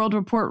 News and World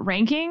Report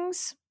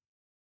rankings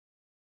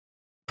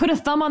put a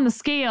thumb on the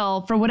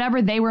scale for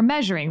whatever they were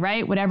measuring,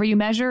 right? Whatever you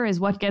measure is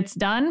what gets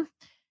done.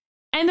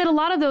 And that a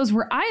lot of those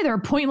were either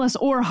pointless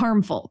or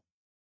harmful.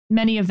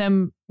 Many of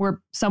them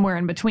were somewhere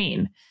in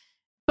between.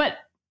 But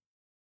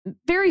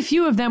very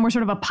few of them were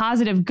sort of a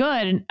positive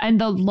good.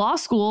 And the law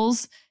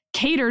schools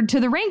catered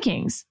to the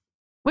rankings,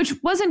 which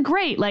wasn't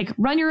great. Like,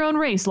 run your own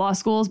race, law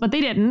schools, but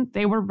they didn't.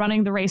 They were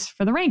running the race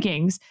for the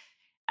rankings.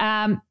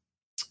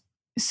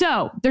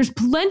 So there's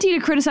plenty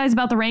to criticize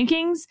about the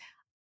rankings.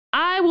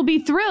 I will be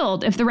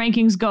thrilled if the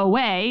rankings go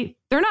away.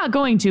 They're not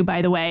going to,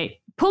 by the way.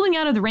 Pulling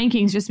out of the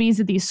rankings just means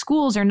that these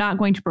schools are not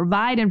going to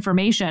provide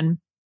information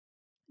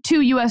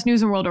to U.S.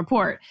 News and World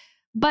Report.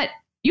 But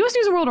U.S.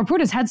 News and World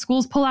Report has had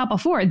schools pull out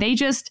before. They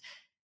just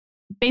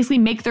basically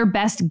make their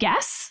best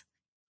guess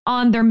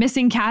on their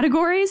missing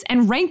categories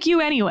and rank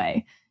you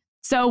anyway.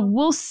 So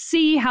we'll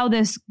see how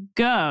this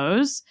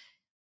goes.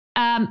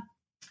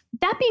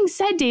 That being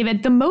said,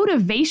 David, the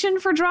motivation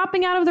for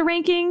dropping out of the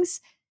rankings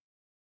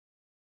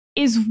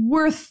is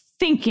worth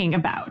thinking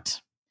about.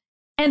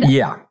 And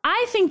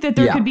I think that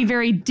there could be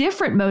very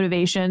different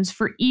motivations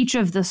for each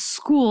of the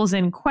schools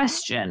in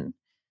question.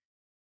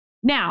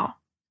 Now,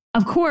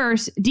 of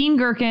course, Dean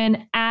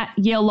Gerken at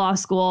Yale Law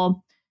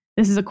School,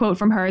 this is a quote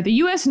from her, "The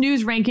U.S.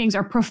 News rankings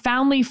are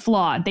profoundly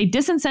flawed. They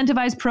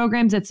disincentivize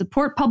programs that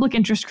support public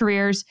interest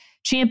careers,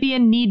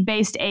 champion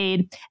need-based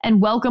aid,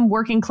 and welcome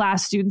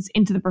working-class students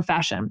into the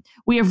profession.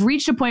 We have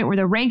reached a point where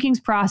the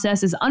rankings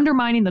process is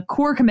undermining the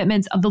core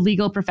commitments of the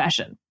legal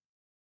profession."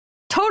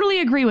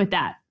 Totally agree with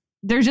that.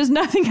 There's just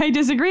nothing I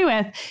disagree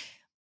with.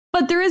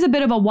 But there is a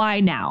bit of a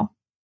why now.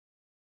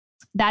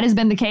 That has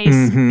been the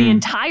case the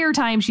entire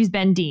time she's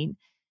been dean.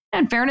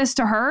 And in fairness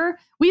to her,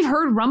 we've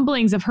heard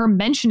rumblings of her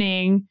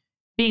mentioning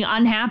being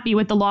unhappy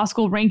with the law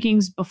school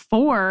rankings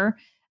before.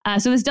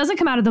 So this doesn't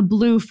come out of the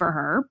blue for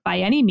her by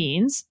any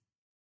means.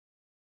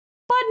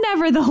 But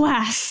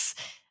nevertheless,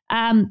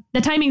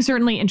 the timing's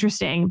certainly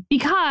interesting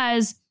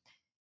because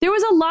there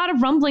was a lot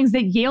of rumblings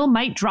that Yale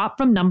might drop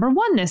from number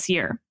 1 this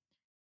year.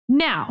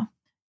 Now,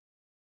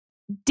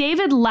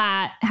 David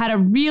Latt had a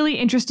really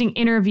interesting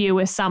interview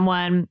with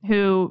someone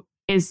who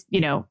is,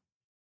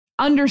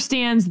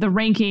 understands the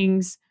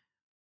rankings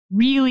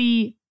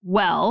really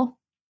well.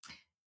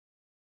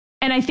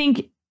 And I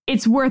think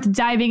it's worth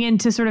diving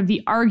into sort of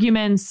the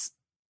arguments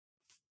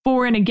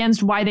for and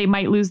against why they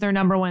might lose their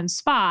number 1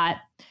 spot.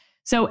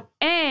 So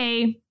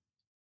A,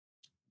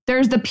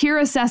 there's the peer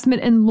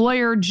assessment and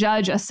lawyer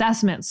judge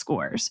assessment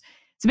scores.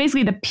 So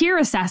basically the peer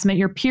assessment,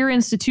 your peer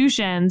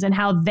institutions and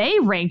how they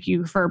rank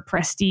you for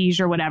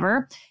prestige or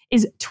whatever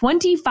is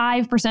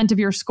 25% of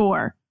your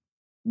score.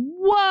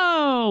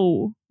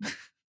 Whoa.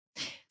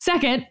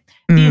 Second,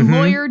 the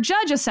lawyer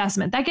judge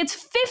assessment, that gets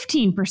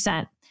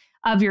 15%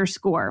 of your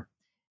score.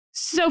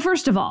 So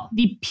first of all,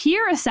 the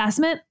peer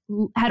assessment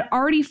had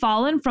already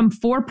fallen from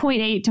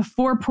 4.8 to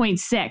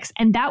 4.6.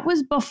 And that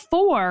was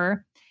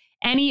before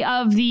any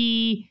of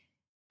the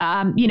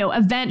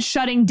events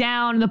shutting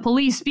down, the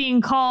police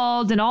being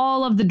called, and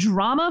all of the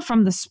drama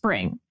from the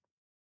spring.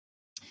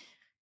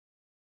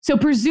 So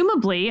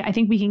presumably, I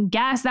think we can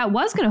guess that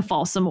was going to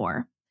fall some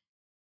more.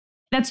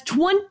 That's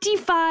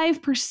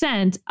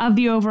 25% of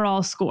the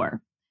overall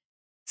score.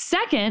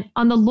 Second,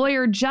 on the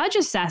lawyer-judge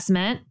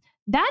assessment,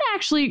 that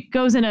actually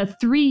goes in a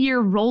 3-year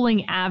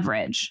rolling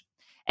average.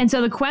 And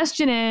so the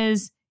question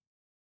is,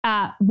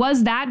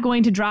 was that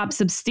going to drop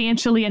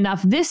substantially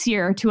enough this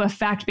year to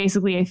affect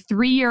basically a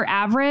 3-year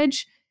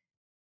average?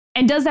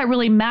 And does that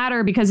really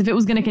matter? Because if it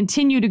was going to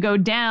continue to go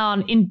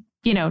down in,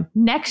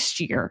 next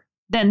year,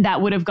 then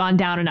that would have gone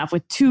down enough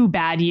with 2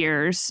 bad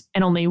years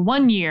and only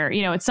 1 year.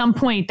 At some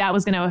point that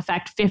was going to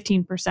affect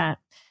 15%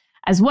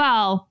 as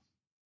well.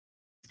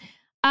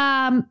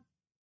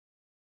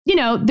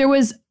 There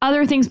was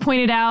other things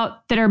pointed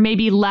out that are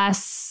maybe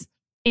less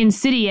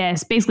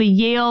insidious. Basically,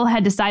 Yale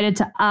had decided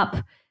to up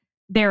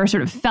their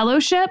sort of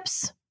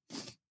fellowships,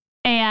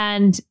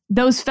 and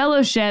those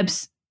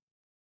fellowships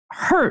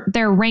hurt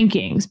their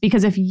rankings,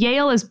 because if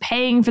Yale is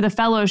paying for the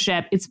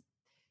fellowship, it's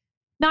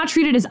not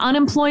treated as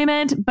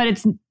unemployment,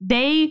 but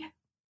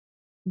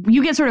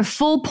you get sort of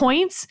full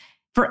points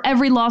for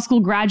every law school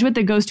graduate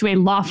that goes to a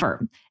law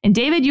firm. And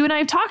David, you and I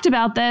have talked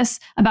about this,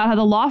 about how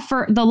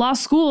the law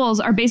schools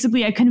are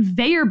basically a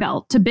conveyor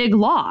belt to big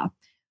law.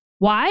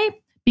 Why?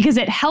 Because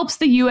it helps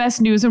the US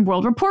News and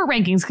World Report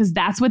rankings, because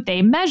that's what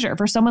they measure.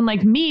 For someone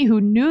like me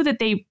who knew that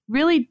they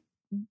really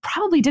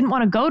probably didn't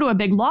want to go to a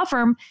big law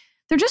firm,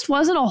 there just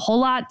wasn't a whole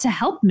lot to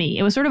help me.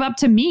 It was sort of up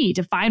to me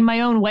to find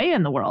my own way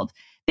in the world.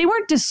 They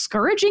weren't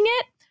discouraging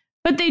it,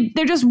 but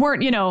there just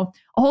weren't, a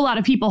whole lot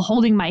of people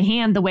holding my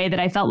hand the way that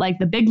I felt like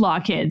the big law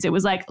kids. It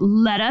was like,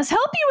 let us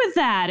help you with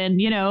that. And,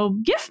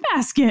 gift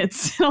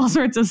baskets and all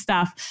sorts of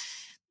stuff.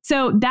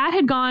 So that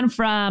had gone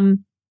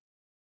from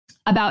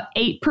about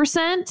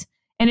 8%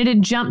 and it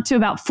had jumped to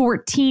about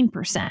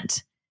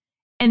 14%.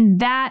 And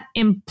that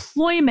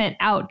employment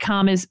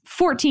outcome is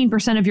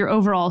 14% of your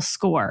overall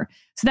score.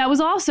 So that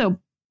was also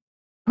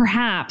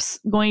perhaps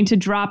going to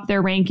drop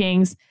their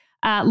rankings.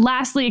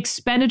 Lastly,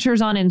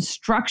 expenditures on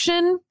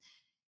instruction.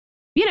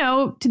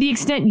 To the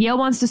extent Yale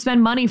wants to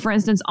spend money, for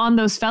instance, on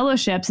those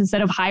fellowships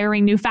instead of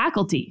hiring new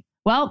faculty,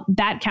 well,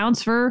 that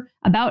counts for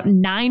about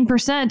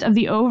 9% of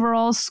the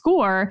overall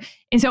score.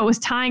 And so it was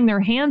tying their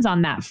hands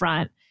on that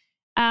front.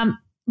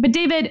 But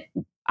David,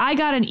 I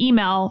got an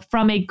email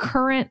from a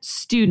current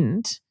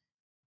student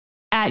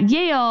at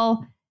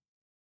Yale,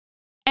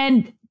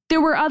 and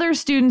there were other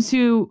students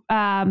who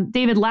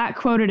David Latt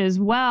quoted as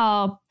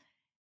well,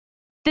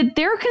 that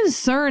they're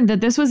concerned that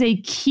this was a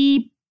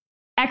key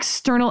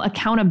external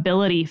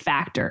accountability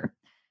factor.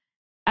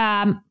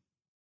 And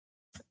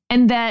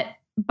that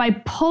by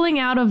pulling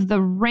out of the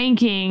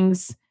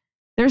rankings,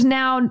 there's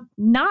now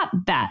not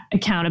that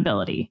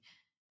accountability.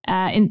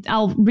 And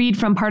I'll read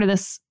from part of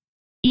this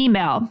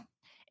email.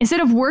 Instead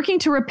of working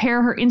to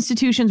repair her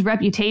institution's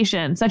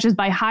reputation, such as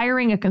by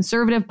hiring a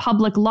conservative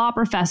public law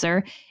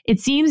professor, it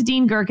seems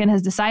Dean Gerken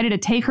has decided to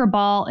take her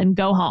ball and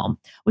go home.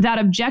 Without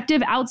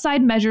objective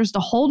outside measures to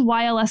hold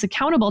YLS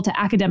accountable to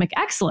academic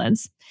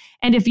excellence,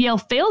 and if Yale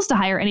fails to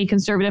hire any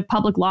conservative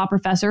public law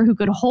professor who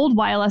could hold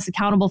YLS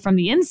accountable from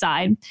the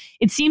inside,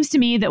 it seems to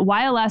me that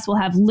YLS will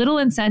have little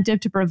incentive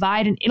to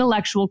provide an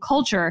intellectual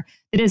culture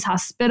that is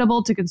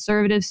hospitable to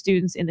conservative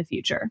students in the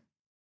future.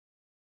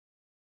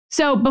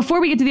 So before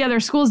we get to the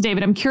other schools,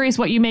 David, I'm curious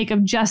what you make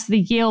of just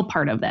the Yale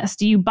part of this.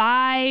 Do you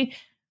buy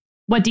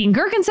what Dean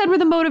Gerken said were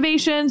the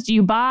motivations? Do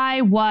you buy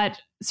what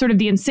sort of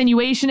the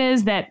insinuation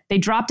is that they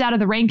dropped out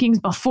of the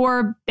rankings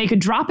before they could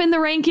drop in the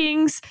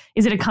rankings?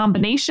 Is it a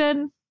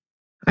combination?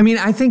 I mean,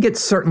 I think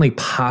it's certainly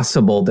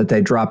possible that they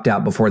dropped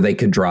out before they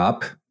could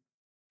drop.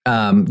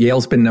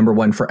 Yale's been number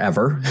one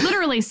forever.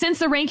 Literally, since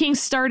the rankings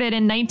started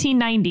in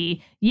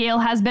 1990, Yale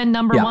has been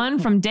number one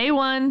from day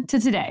one to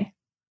today.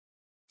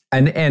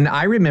 And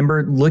I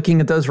remember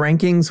looking at those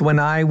rankings when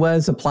I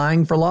was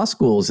applying for law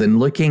schools and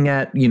looking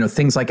at,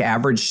 things like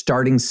average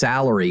starting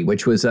salary,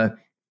 which was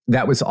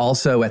that was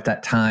also at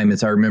that time,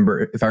 if I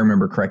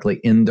remember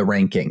correctly, in the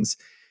rankings.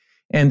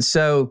 And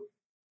so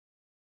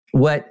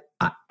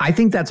I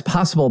think that's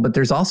possible, but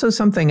there's also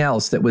something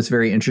else that was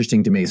very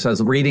interesting to me. So I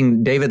was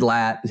reading, David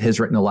Latt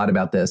has written a lot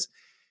about this,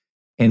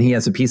 and he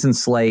has a piece in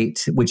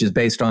Slate, which is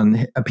based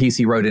on a piece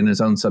he wrote in his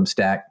own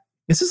Substack.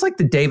 This is like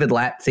the David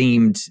Latt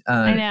themed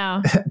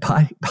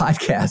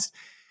podcast.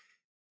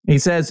 He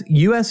says,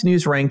 U.S.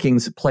 News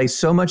rankings place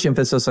so much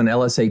emphasis on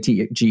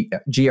LSAT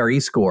GRE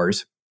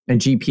scores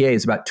and GPA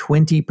is about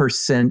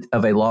 20%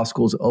 of a law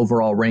school's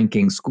overall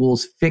ranking.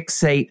 Schools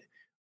fixate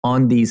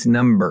on these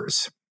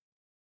numbers.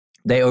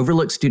 They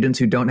overlook students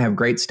who don't have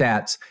great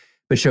stats,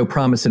 but show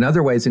promise in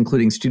other ways,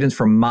 including students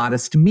from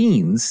modest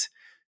means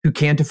who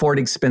can't afford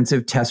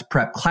expensive test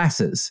prep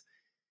classes.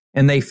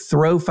 And they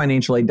throw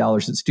financial aid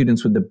dollars at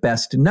students with the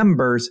best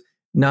numbers,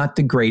 not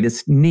the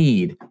greatest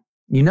need.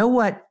 You know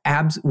what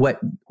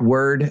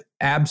word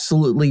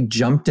absolutely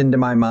jumped into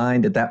my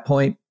mind at that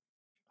point?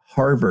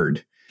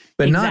 Harvard.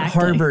 But not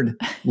Harvard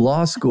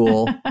Law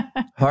School,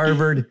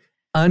 Harvard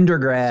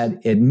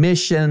undergrad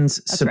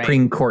admissions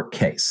Supreme Court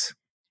case.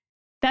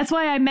 That's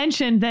why I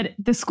mentioned that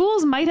the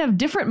schools might have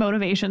different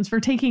motivations for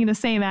taking the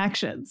same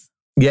actions.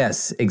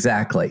 Yes,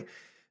 exactly.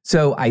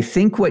 So I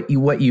think what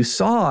you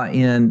saw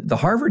in the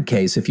Harvard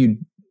case, if you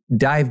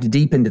dived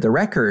deep into the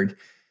record,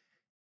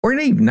 or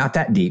even not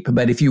that deep,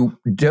 but if you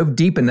dove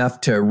deep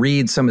enough to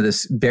read some of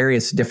this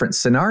various different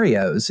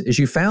scenarios, is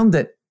you found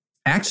that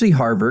actually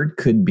Harvard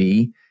could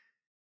be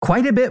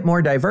quite a bit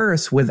more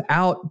diverse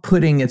without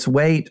putting its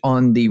weight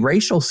on the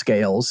racial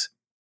scales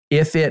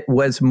if it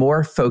was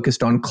more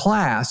focused on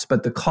class,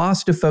 but the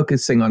cost of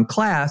focusing on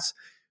class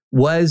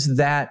was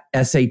that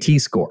SAT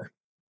score.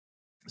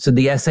 So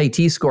the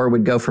SAT score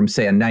would go from,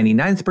 say, a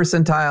 99th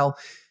percentile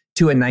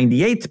to a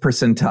 98th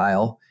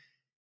percentile.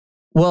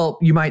 Well,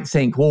 you might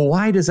think, well,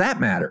 why does that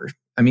matter?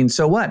 I mean,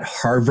 so what?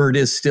 Harvard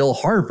is still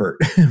Harvard,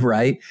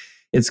 right?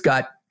 It's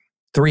got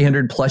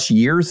 300 plus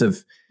years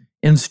of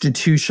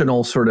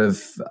institutional sort of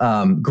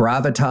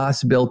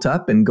gravitas built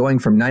up and going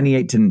from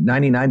 98 to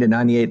 99 to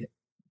 98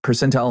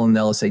 percentile in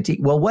the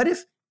LSAT. Well, what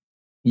if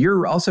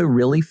you're also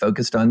really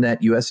focused on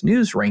that US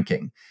News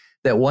ranking?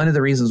 That one of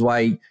the reasons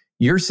why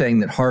you're saying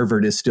that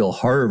Harvard is still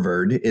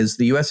Harvard is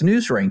the US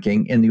News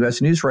ranking, and the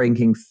US News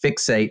ranking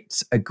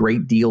fixates a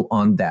great deal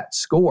on that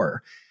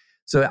score.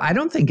 So I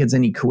don't think it's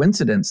any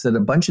coincidence that a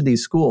bunch of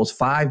these schools,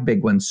 5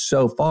 big ones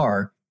so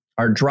far,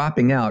 are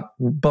dropping out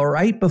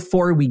right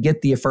before we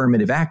get the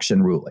affirmative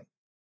action ruling.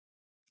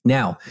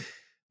 Now,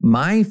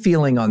 my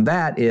feeling on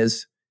that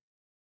is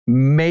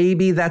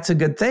maybe that's a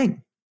good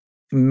thing.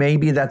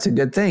 Maybe that's a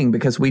good thing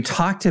because we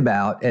talked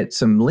about at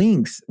some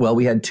length, well,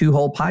 we had 2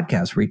 whole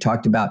podcasts where we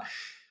talked about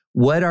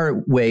what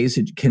are ways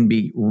it can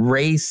be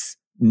race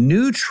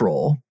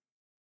neutral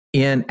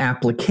in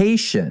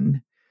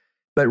application,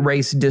 but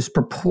race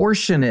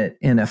disproportionate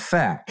in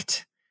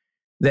effect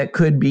that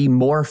could be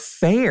more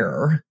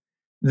fair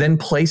than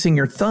placing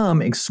your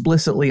thumb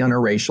explicitly on a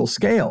racial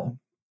scale.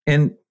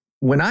 And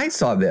when I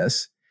saw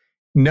this,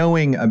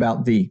 knowing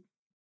about the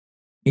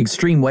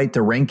extreme weight the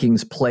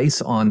rankings place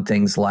on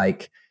things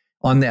like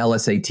on the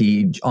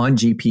LSAT, on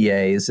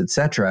GPAs, et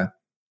cetera,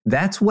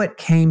 that's what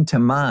came to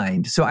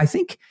mind. So I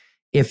think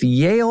if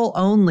Yale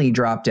only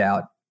dropped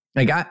out,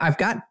 like I've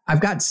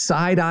got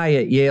side eye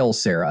at Yale,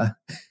 Sarah,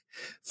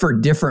 for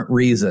different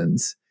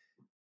reasons.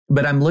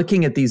 But I'm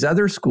looking at these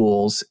other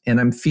schools and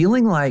I'm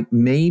feeling like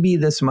maybe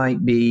this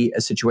might be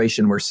a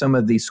situation where some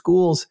of these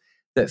schools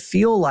that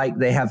feel like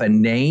they have a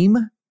name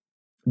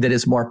that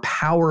is more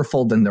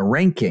powerful than the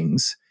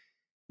rankings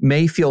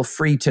may feel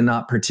free to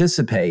not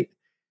participate.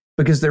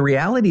 Because the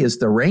reality is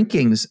the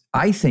rankings,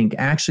 I think,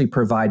 actually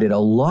provided a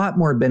lot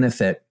more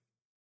benefit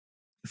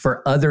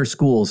for other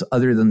schools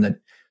other than the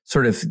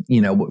sort of,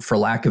 for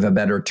lack of a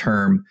better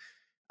term,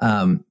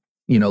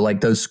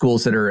 like those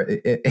schools that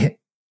are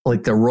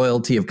like the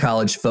royalty of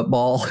college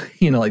football,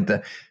 like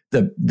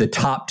the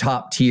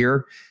top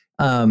tier.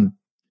 I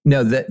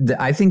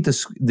think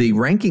the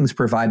rankings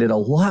provided a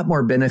lot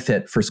more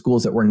benefit for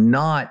schools that were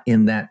not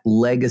in that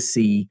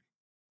legacy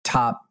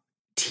top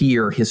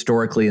tier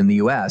historically in the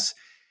US.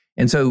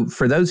 And so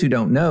for those who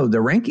don't know, the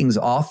rankings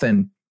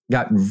often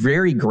got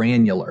very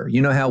granular.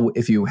 You know how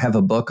if you have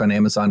a book on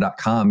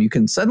Amazon.com, you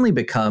can suddenly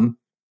become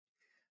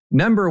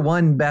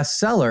 #1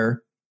 bestseller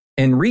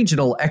in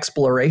regional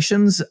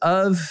explorations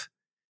of,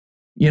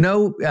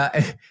 #1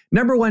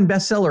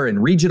 bestseller in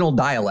regional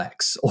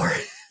dialects or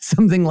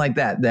something like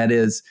that. That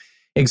is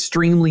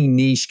extremely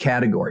niche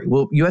category.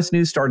 Well, US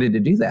News started to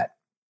do that.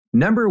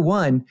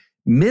 #1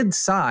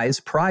 mid-size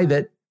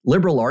private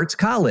liberal arts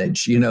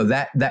college,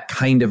 that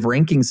kind of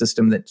ranking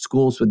system that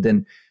schools would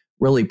then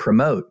really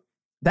promote.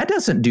 That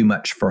doesn't do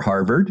much for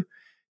Harvard,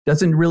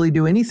 doesn't really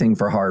do anything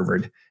for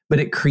Harvard, but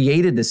it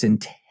created this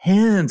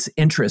intense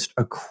interest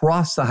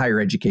across the higher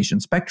education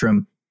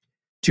spectrum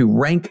to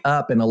rank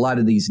up in a lot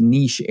of these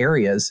niche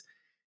areas.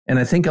 And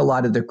I think a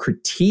lot of the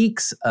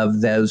critiques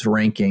of those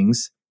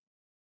rankings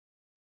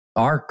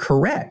are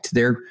correct.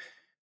 They're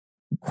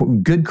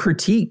good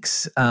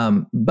critiques.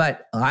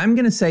 But I'm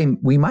going to say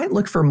we might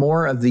look for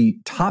more of the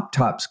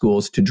top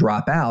schools to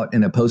drop out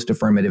in a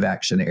post-affirmative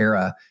action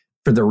era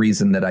for the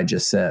reason that I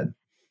just said.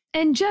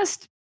 And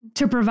just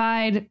to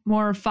provide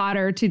more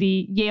fodder to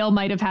the Yale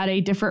might have had a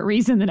different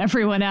reason than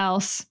everyone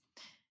else,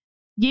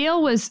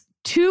 Yale was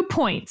 2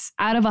 points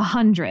out of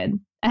 100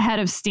 ahead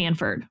of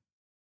Stanford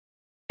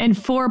and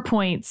 4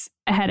 points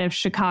ahead of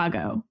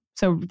Chicago.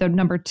 So the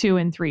number 2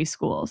 and 3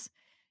 schools.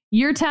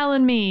 You're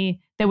telling me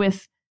that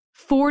with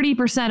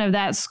 40% of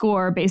that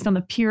score based on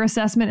the peer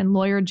assessment and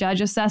lawyer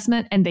judge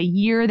assessment and the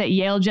year that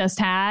Yale just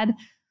had,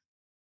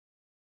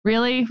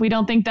 really? We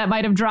don't think that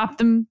might have dropped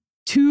them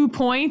 2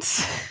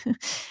 points?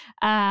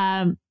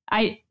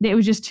 It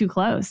was just too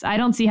close. I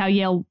don't see how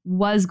Yale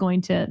was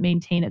going to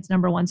maintain its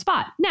 #1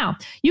 spot. Now,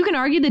 you can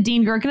argue that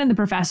Dean Gerken and the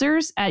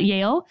professors at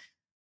Yale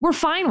were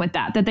fine with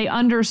that they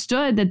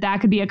understood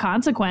that could be a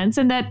consequence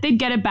and that they'd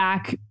get it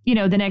back,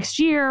 the next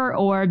year,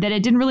 or that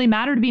it didn't really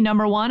matter to be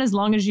 #1 as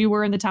long as you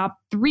were in the top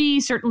 3.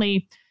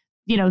 Certainly,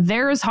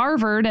 there's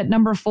Harvard at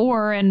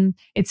 #4 and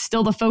it's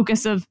still the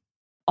focus of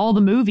all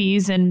the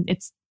movies and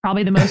it's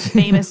probably the most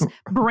famous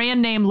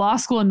brand name law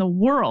school in the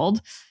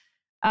world.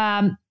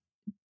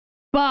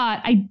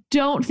 But I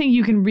don't think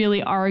you can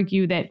really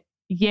argue that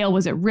Yale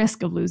was at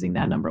risk of losing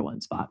that number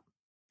one spot.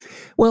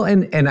 Well,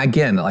 and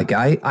again, like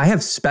I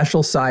have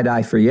special side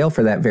eye for Yale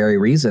for that very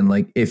reason.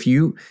 Like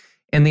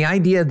and the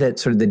idea that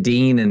sort of the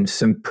dean and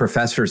some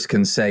professors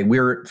can say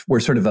we're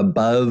sort of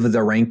above the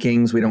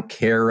rankings, we don't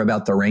care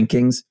about the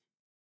rankings,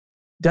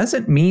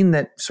 doesn't mean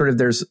that sort of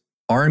there's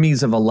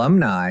armies of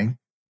alumni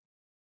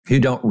who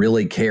don't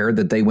really care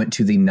that they went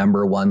to the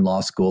number one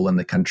law school in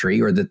the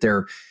country, or that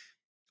there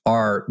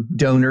are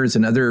donors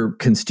and other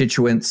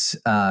constituents,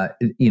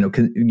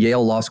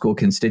 Yale Law School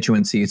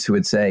constituencies who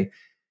would say,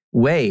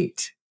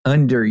 wait,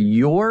 under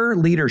your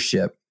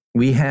leadership,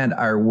 we had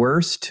our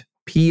worst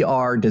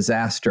PR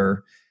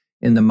disaster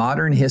in the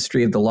modern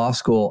history of the law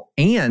school.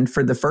 And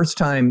for the first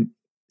time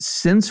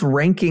since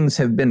rankings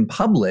have been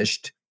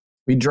published,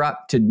 we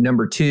dropped to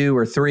number 2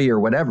 or 3 or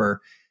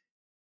whatever.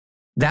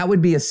 That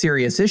would be a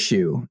serious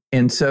issue.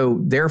 And so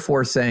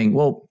therefore saying,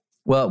 well,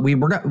 we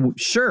were not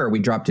sure we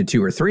dropped to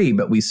 2 or 3,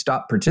 but we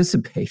stopped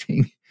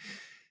participating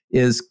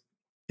is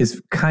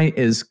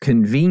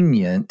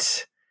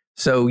convenient.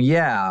 So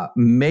yeah,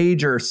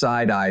 major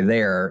side eye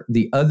there.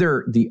 The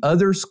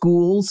other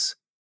schools,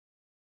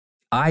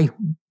 I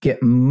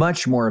get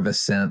much more of a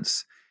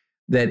sense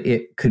that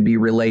it could be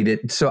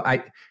related. So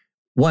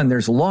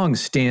there's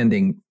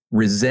long-standing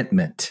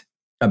resentment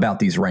about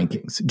these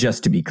rankings,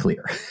 just to be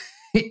clear,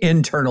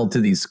 internal to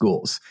these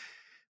schools.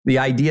 The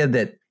idea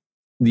that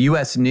the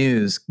U.S.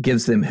 News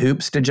gives them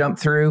hoops to jump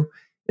through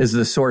is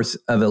the source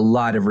of a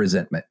lot of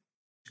resentment.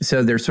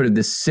 So there's sort of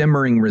this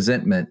simmering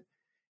resentment.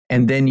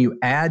 And then you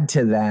add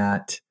to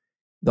that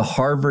the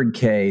Harvard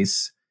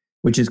case,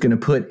 which is going to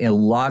put a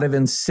lot of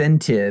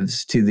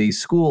incentives to these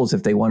schools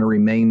if they want to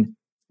remain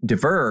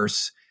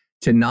diverse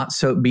to not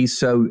be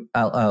so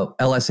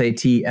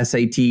LSAT,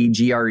 SAT,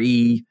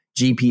 GRE,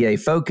 GPA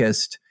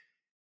focused.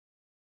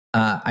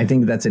 I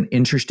think that's an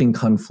interesting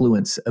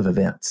confluence of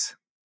events.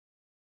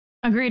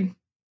 Agreed.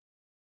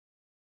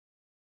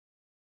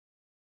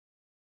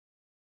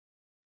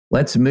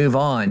 Let's move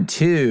on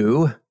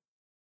to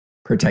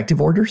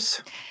protective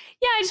orders.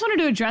 Yeah, I just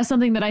wanted to address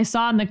something that I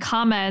saw in the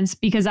comments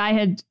because I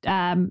had,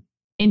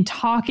 in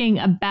talking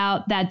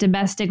about that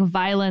domestic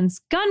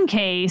violence gun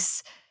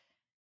case,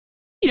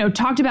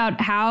 talked about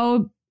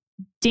how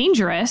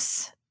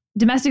dangerous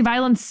domestic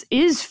violence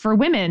is for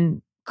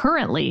women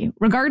currently,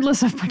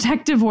 regardless of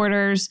protective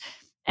orders.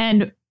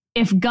 And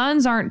if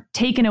guns aren't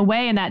taken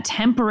away in that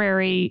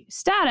temporary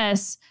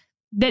status,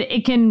 that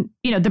it can,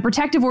 the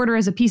protective order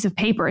is a piece of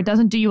paper. It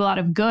doesn't do you a lot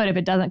of good if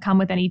it doesn't come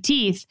with any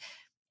teeth.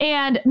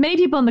 And many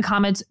people in the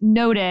comments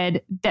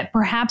noted that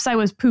perhaps I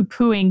was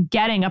poo-pooing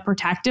getting a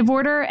protective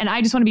order. And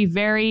I just want to be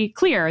very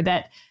clear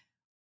that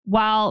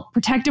while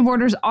protective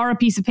orders are a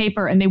piece of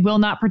paper and they will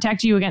not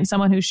protect you against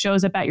someone who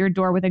shows up at your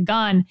door with a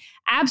gun,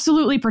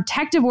 absolutely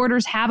protective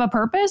orders have a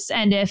purpose.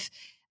 And if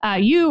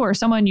you or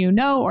someone you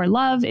know or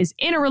love is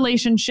in a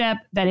relationship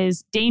that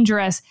is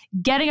dangerous,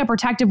 getting a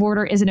protective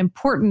order is an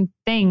important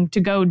thing to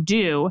go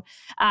do.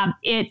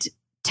 It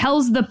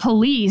tells the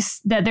police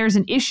that there's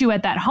an issue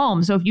at that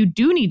home. So if you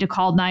do need to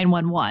call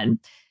 911,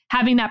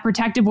 having that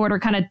protective order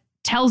kind of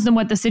tells them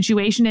what the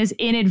situation is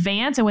in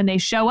advance. And when they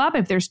show up,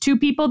 if there's 2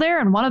 people there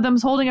and one of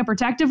them's holding a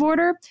protective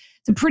order,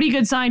 it's a pretty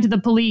good sign to the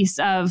police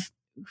of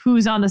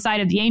who's on the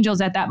side of the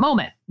angels at that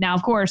moment. Now,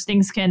 of course,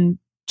 things can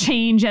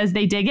change as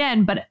they dig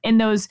in, but in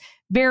those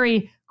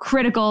very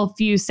critical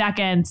few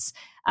seconds,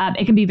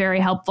 it can be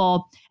very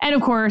helpful. And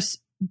of course,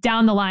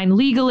 down the line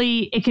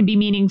legally, it can be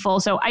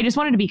meaningful. So I just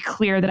wanted to be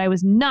clear that I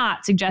was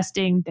not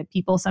suggesting that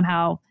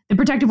the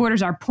protective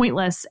orders are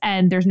pointless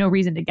and there's no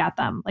reason to get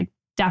them. Like,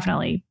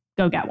 definitely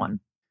go get one.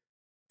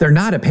 They're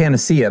not a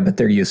panacea, but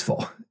they're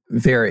useful.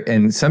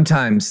 And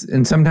sometimes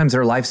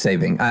they're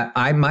life-saving.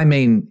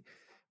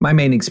 My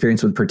main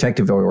experience with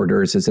protective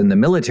orders is in the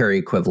military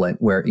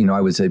equivalent, where I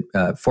was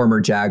a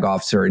former JAG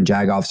officer, and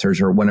JAG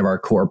officers are one of our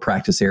core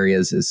practice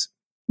areas is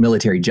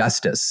military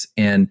justice.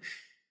 And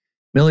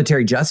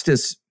military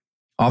justice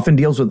often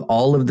deals with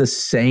all of the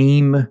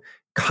same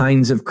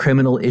kinds of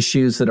criminal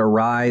issues that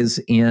arise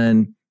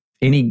in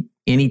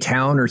any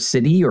town or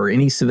city or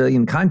any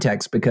civilian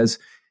context, because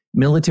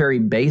military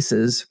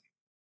bases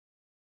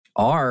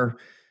are,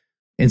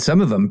 and some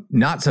of them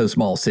not so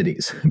small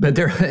cities, but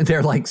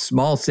they're like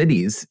small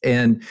cities,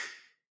 and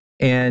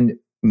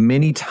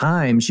many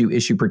times you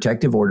issue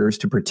protective orders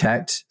to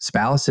protect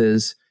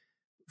spouses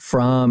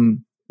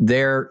from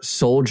their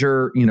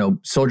soldier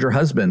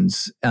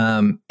husbands.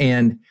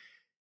 And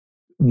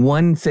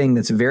one thing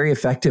that's very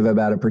effective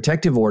about a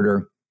protective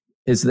order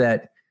is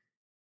that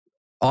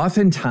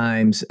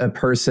oftentimes a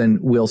person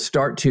will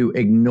start to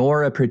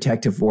ignore a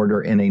protective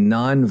order in a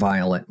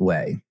nonviolent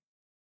way.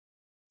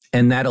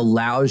 And that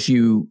allows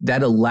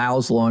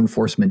law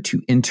enforcement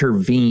to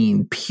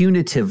intervene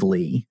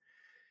punitively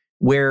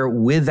where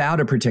without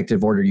a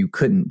protective order you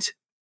couldn't,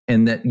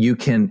 and that you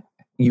can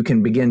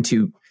begin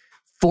to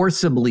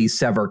forcibly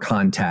sever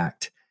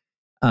contact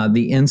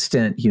the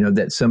instant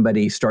that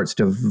somebody starts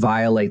to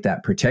violate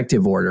that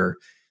protective order,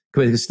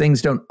 because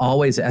things don't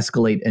always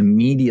escalate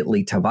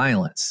immediately to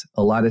violence.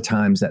 A lot of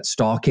times that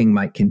stalking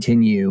might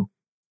continue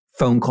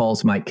phone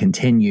calls might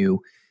continue,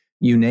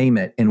 you name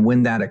it. And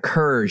when that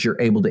occurs,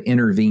 you're able to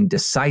intervene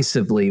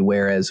decisively,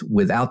 whereas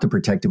without the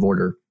protective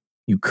order,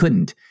 you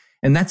couldn't.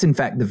 And that's, in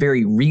fact, the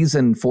very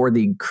reason for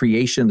the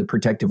creation of the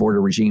protective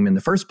order regime in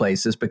the first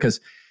place, is because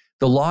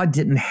the law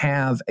didn't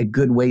have a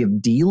good way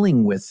of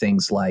dealing with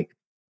things like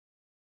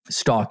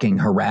stalking,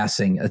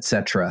 harassing,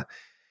 etc.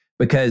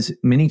 Because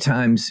many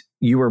times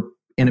you were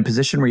in a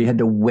position where you had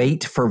to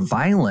wait for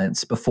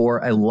violence before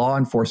a law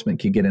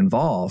enforcement could get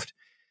involved.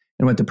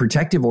 And what the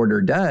protective order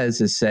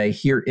does is say,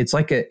 here, it's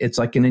like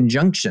an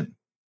injunction.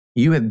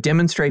 You have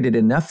demonstrated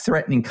enough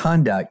threatening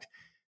conduct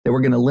that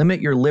we're going to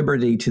limit your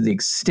liberty to the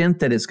extent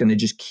that it's going to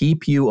just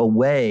keep you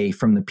away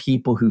from the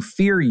people who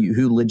fear you,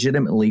 who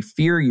legitimately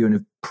fear you and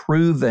have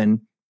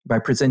proven by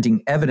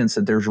presenting evidence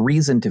that there's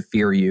reason to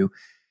fear you.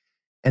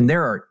 And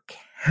there are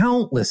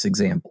countless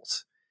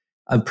examples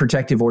of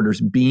protective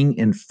orders being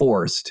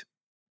enforced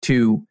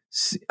to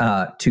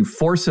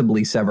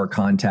forcibly sever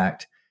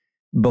contact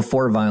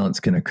before violence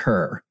can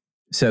occur.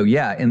 So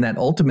yeah, in that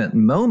ultimate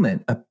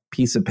moment, a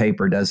piece of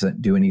paper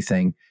doesn't do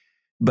anything.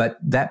 But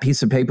that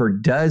piece of paper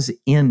does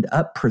end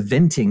up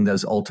preventing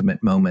those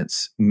ultimate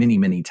moments many,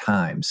 many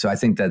times. So I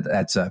think that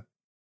that's a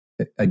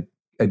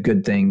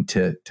good thing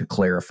to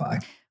clarify.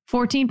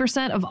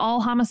 14% of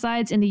all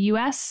homicides in the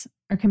U.S.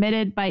 are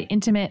committed by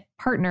intimate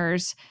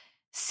partners.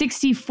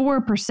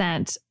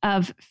 64%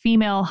 of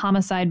female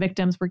homicide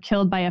victims were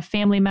killed by a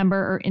family member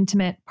or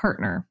intimate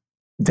partner.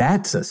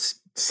 That's a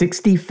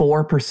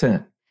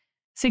 64%.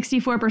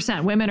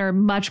 64%. Women are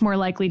much more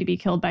likely to be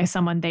killed by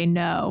someone they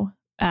know.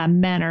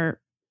 Men are,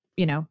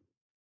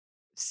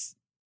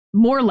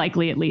 more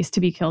likely at least to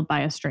be killed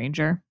by a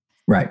stranger.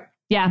 Right.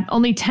 Yeah.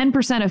 Only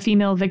 10% of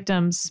female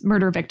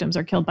murder victims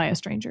are killed by a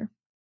stranger.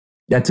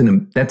 That's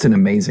an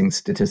amazing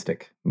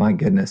statistic. My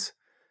goodness.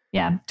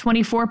 Yeah.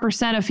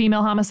 24% of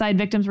female homicide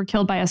victims were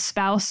killed by a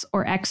spouse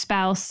or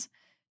ex-spouse.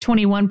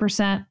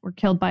 21% were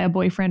killed by a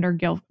boyfriend or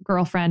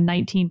girlfriend.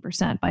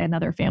 19% by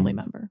another family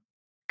member.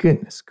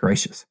 Goodness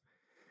gracious.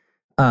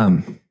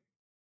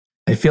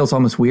 It feels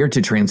almost weird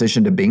to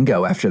transition to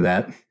bingo after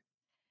that.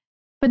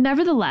 But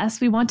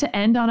nevertheless, we want to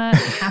end on a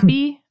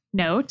happy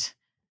note.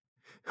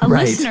 A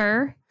right.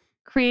 listener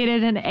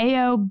created an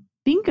AO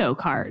bingo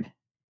card.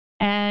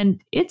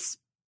 And it's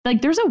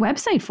like, there's a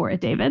website for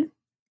it, David.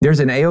 There's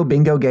an AO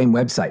bingo game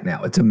website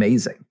now. It's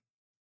amazing.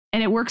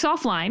 And it works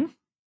offline.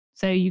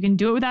 So you can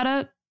do it without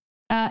a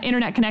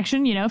internet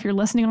connection, if you're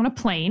listening on a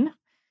plane.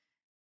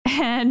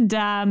 And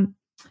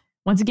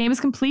once a game is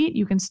complete,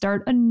 you can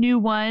start a new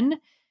one.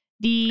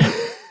 The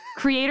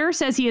creator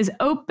says he is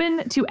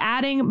open to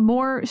adding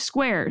more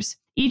squares.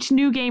 Each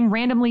new game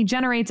randomly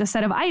generates a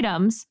set of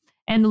items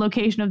and the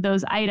location of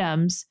those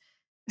items.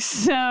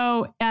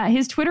 So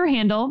his Twitter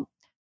handle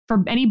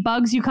for any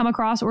bugs you come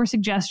across or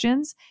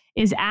suggestions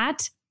is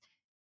at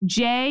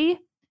JCASABONA,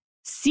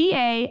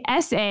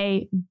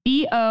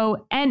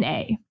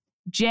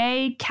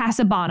 J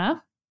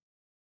Casabona.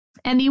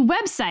 And the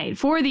website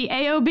for the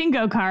AO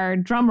bingo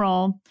card,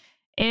 drumroll,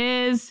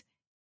 is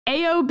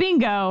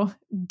aobingo.com.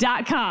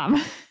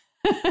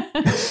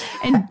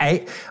 And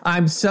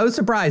I'm so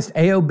surprised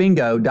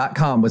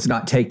aobingo.com was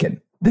not taken,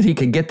 that he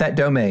could get that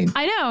domain.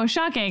 I know,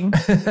 shocking.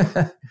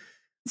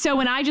 So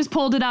when I just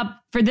pulled it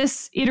up for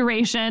this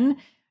iteration,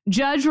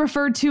 Judge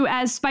referred to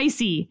as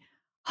spicy,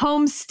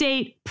 home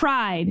state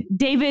pride.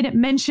 David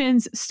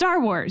mentions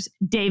Star Wars.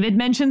 David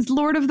mentions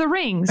Lord of the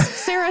Rings.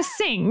 Sarah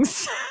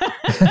sings.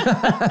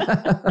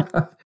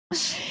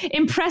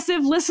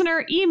 Impressive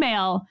listener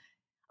email.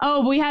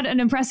 Oh, we had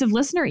an impressive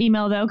listener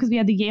email, though, because we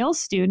had the Yale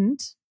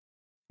student.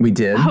 We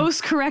did.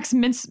 Host corrects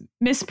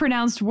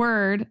mispronounced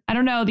word. I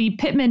don't know, the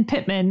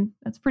Pittman.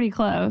 That's pretty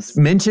close.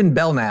 Mention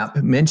Belknap.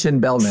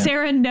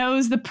 Sarah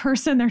knows the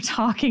person they're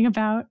talking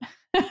about.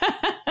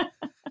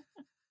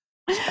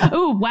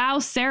 Oh, wow,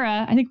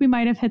 Sarah. I think we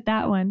might have hit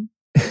that one.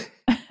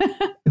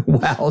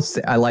 Wow,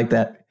 I like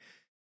that.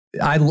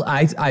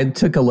 I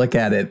took a look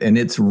at it, and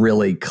it's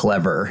really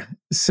clever.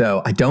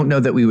 So I don't know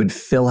that we would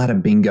fill out a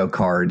bingo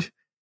card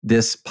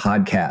this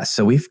podcast.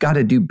 So we've got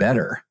to do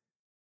better.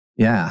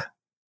 Yeah.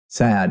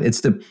 Sad.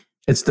 It's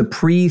the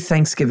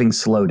pre-Thanksgiving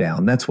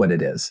slowdown. That's what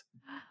it is.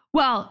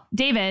 Well,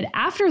 David,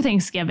 after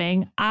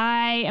Thanksgiving,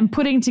 I am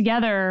putting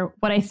together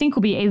what I think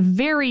will be a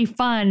very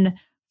fun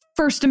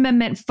First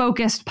Amendment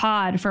focused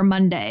pod for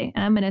Monday.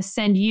 And I'm going to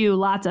send you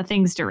lots of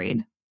things to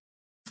read.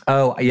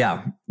 Oh,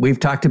 yeah. We've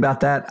talked about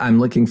that. I'm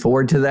looking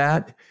forward to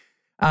that.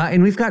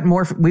 And we've got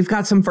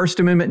some First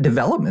Amendment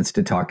developments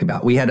to talk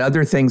about. We had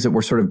other things that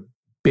were sort of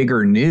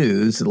bigger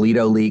news,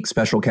 Alito leak,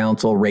 special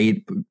counsel,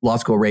 law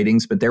school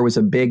ratings, but there was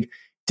a big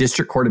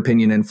district court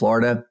opinion in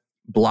Florida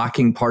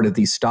blocking part of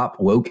the Stop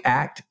Woke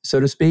Act, so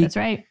to speak. That's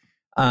right.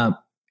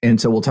 And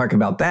so we'll talk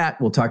about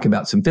that. We'll talk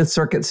about some Fifth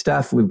Circuit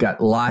stuff. We've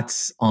got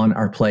lots on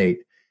our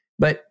plate.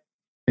 But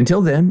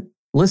until then,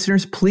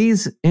 listeners,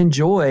 please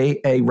enjoy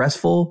a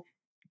restful,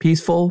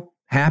 peaceful,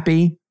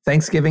 happy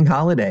Thanksgiving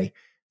holiday.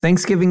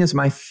 Thanksgiving is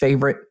my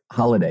favorite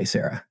holiday,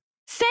 Sarah.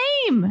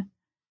 Same.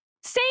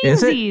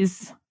 Is it?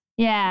 Samesies.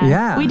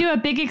 Yeah. We do a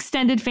big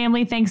extended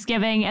family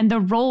Thanksgiving, and the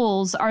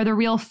rolls are the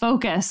real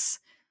focus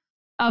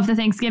of the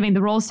Thanksgiving.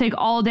 The rolls take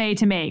all day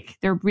to make.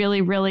 They're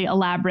really, really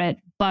elaborate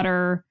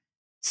butter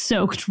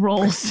soaked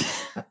rolls.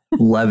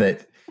 Love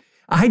it.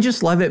 I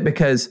just love it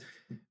because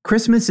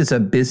Christmas is a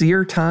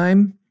busier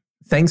time.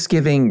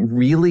 Thanksgiving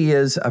really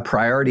is a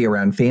priority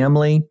around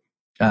family,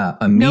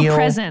 a meal, no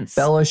presents,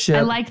 fellowship.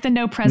 I like the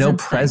no presents. No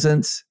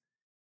presents.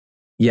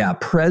 Yeah,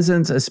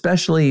 presents,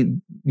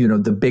 especially,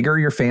 the bigger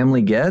your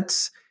family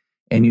gets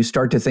and you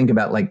start to think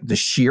about like the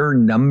sheer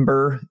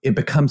number, it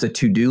becomes a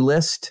to-do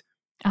list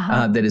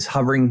that is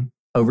hovering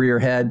over your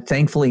head.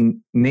 Thankfully,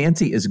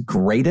 Nancy is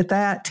great at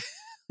that.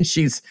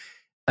 She's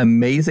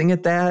amazing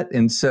at that.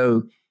 And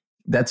so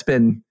that's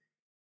been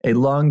a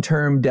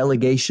long-term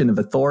delegation of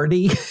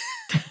authority.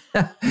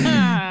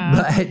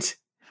 But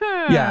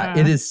yeah,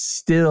 it is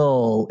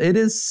still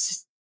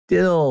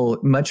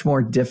much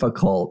more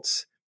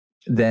difficult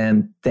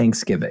than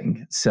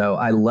Thanksgiving. So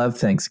I love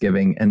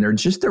Thanksgiving, and they're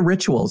just the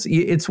rituals.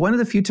 It's one of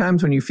the few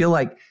times when you feel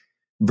like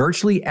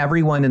virtually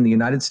everyone in the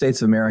United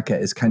States of America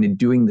is kind of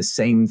doing the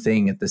same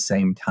thing at the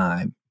same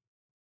time.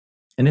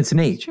 And it's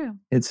neat. It's true.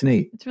 It's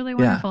neat. It's really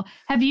wonderful. Yeah.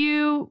 Have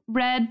you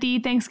read the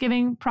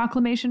Thanksgiving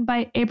Proclamation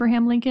by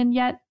Abraham Lincoln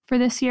yet for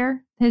this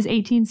year? His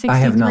 1863?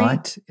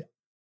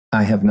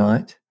 I have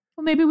not.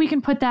 Well, maybe we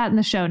can put that in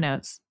the show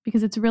notes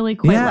because it's really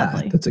quite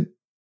lovely.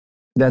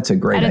 That's a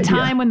great idea. At a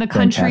time when the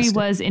country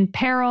was in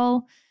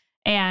peril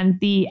and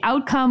the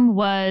outcome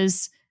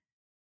was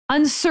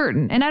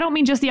uncertain. And I don't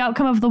mean just the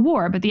outcome of the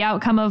war, but the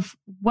outcome of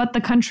what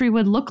the country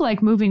would look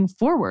like moving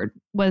forward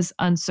was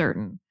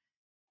uncertain.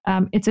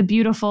 It's a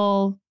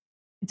beautiful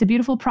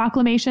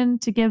proclamation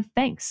to give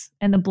thanks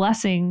and the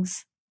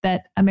blessings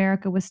that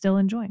America was still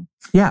enjoying.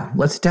 Yeah,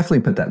 let's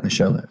definitely put that in the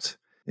show notes.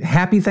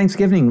 Happy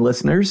Thanksgiving,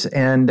 listeners.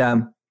 And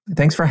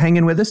thanks for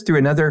hanging with us through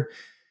another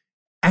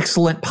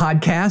excellent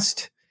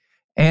podcast.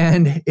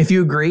 And if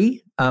you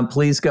agree,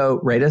 please go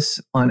rate us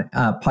on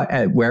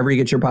wherever you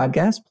get your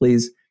podcast.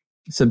 Please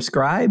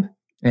subscribe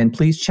and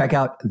please check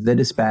out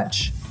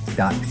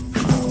thedispatch.com.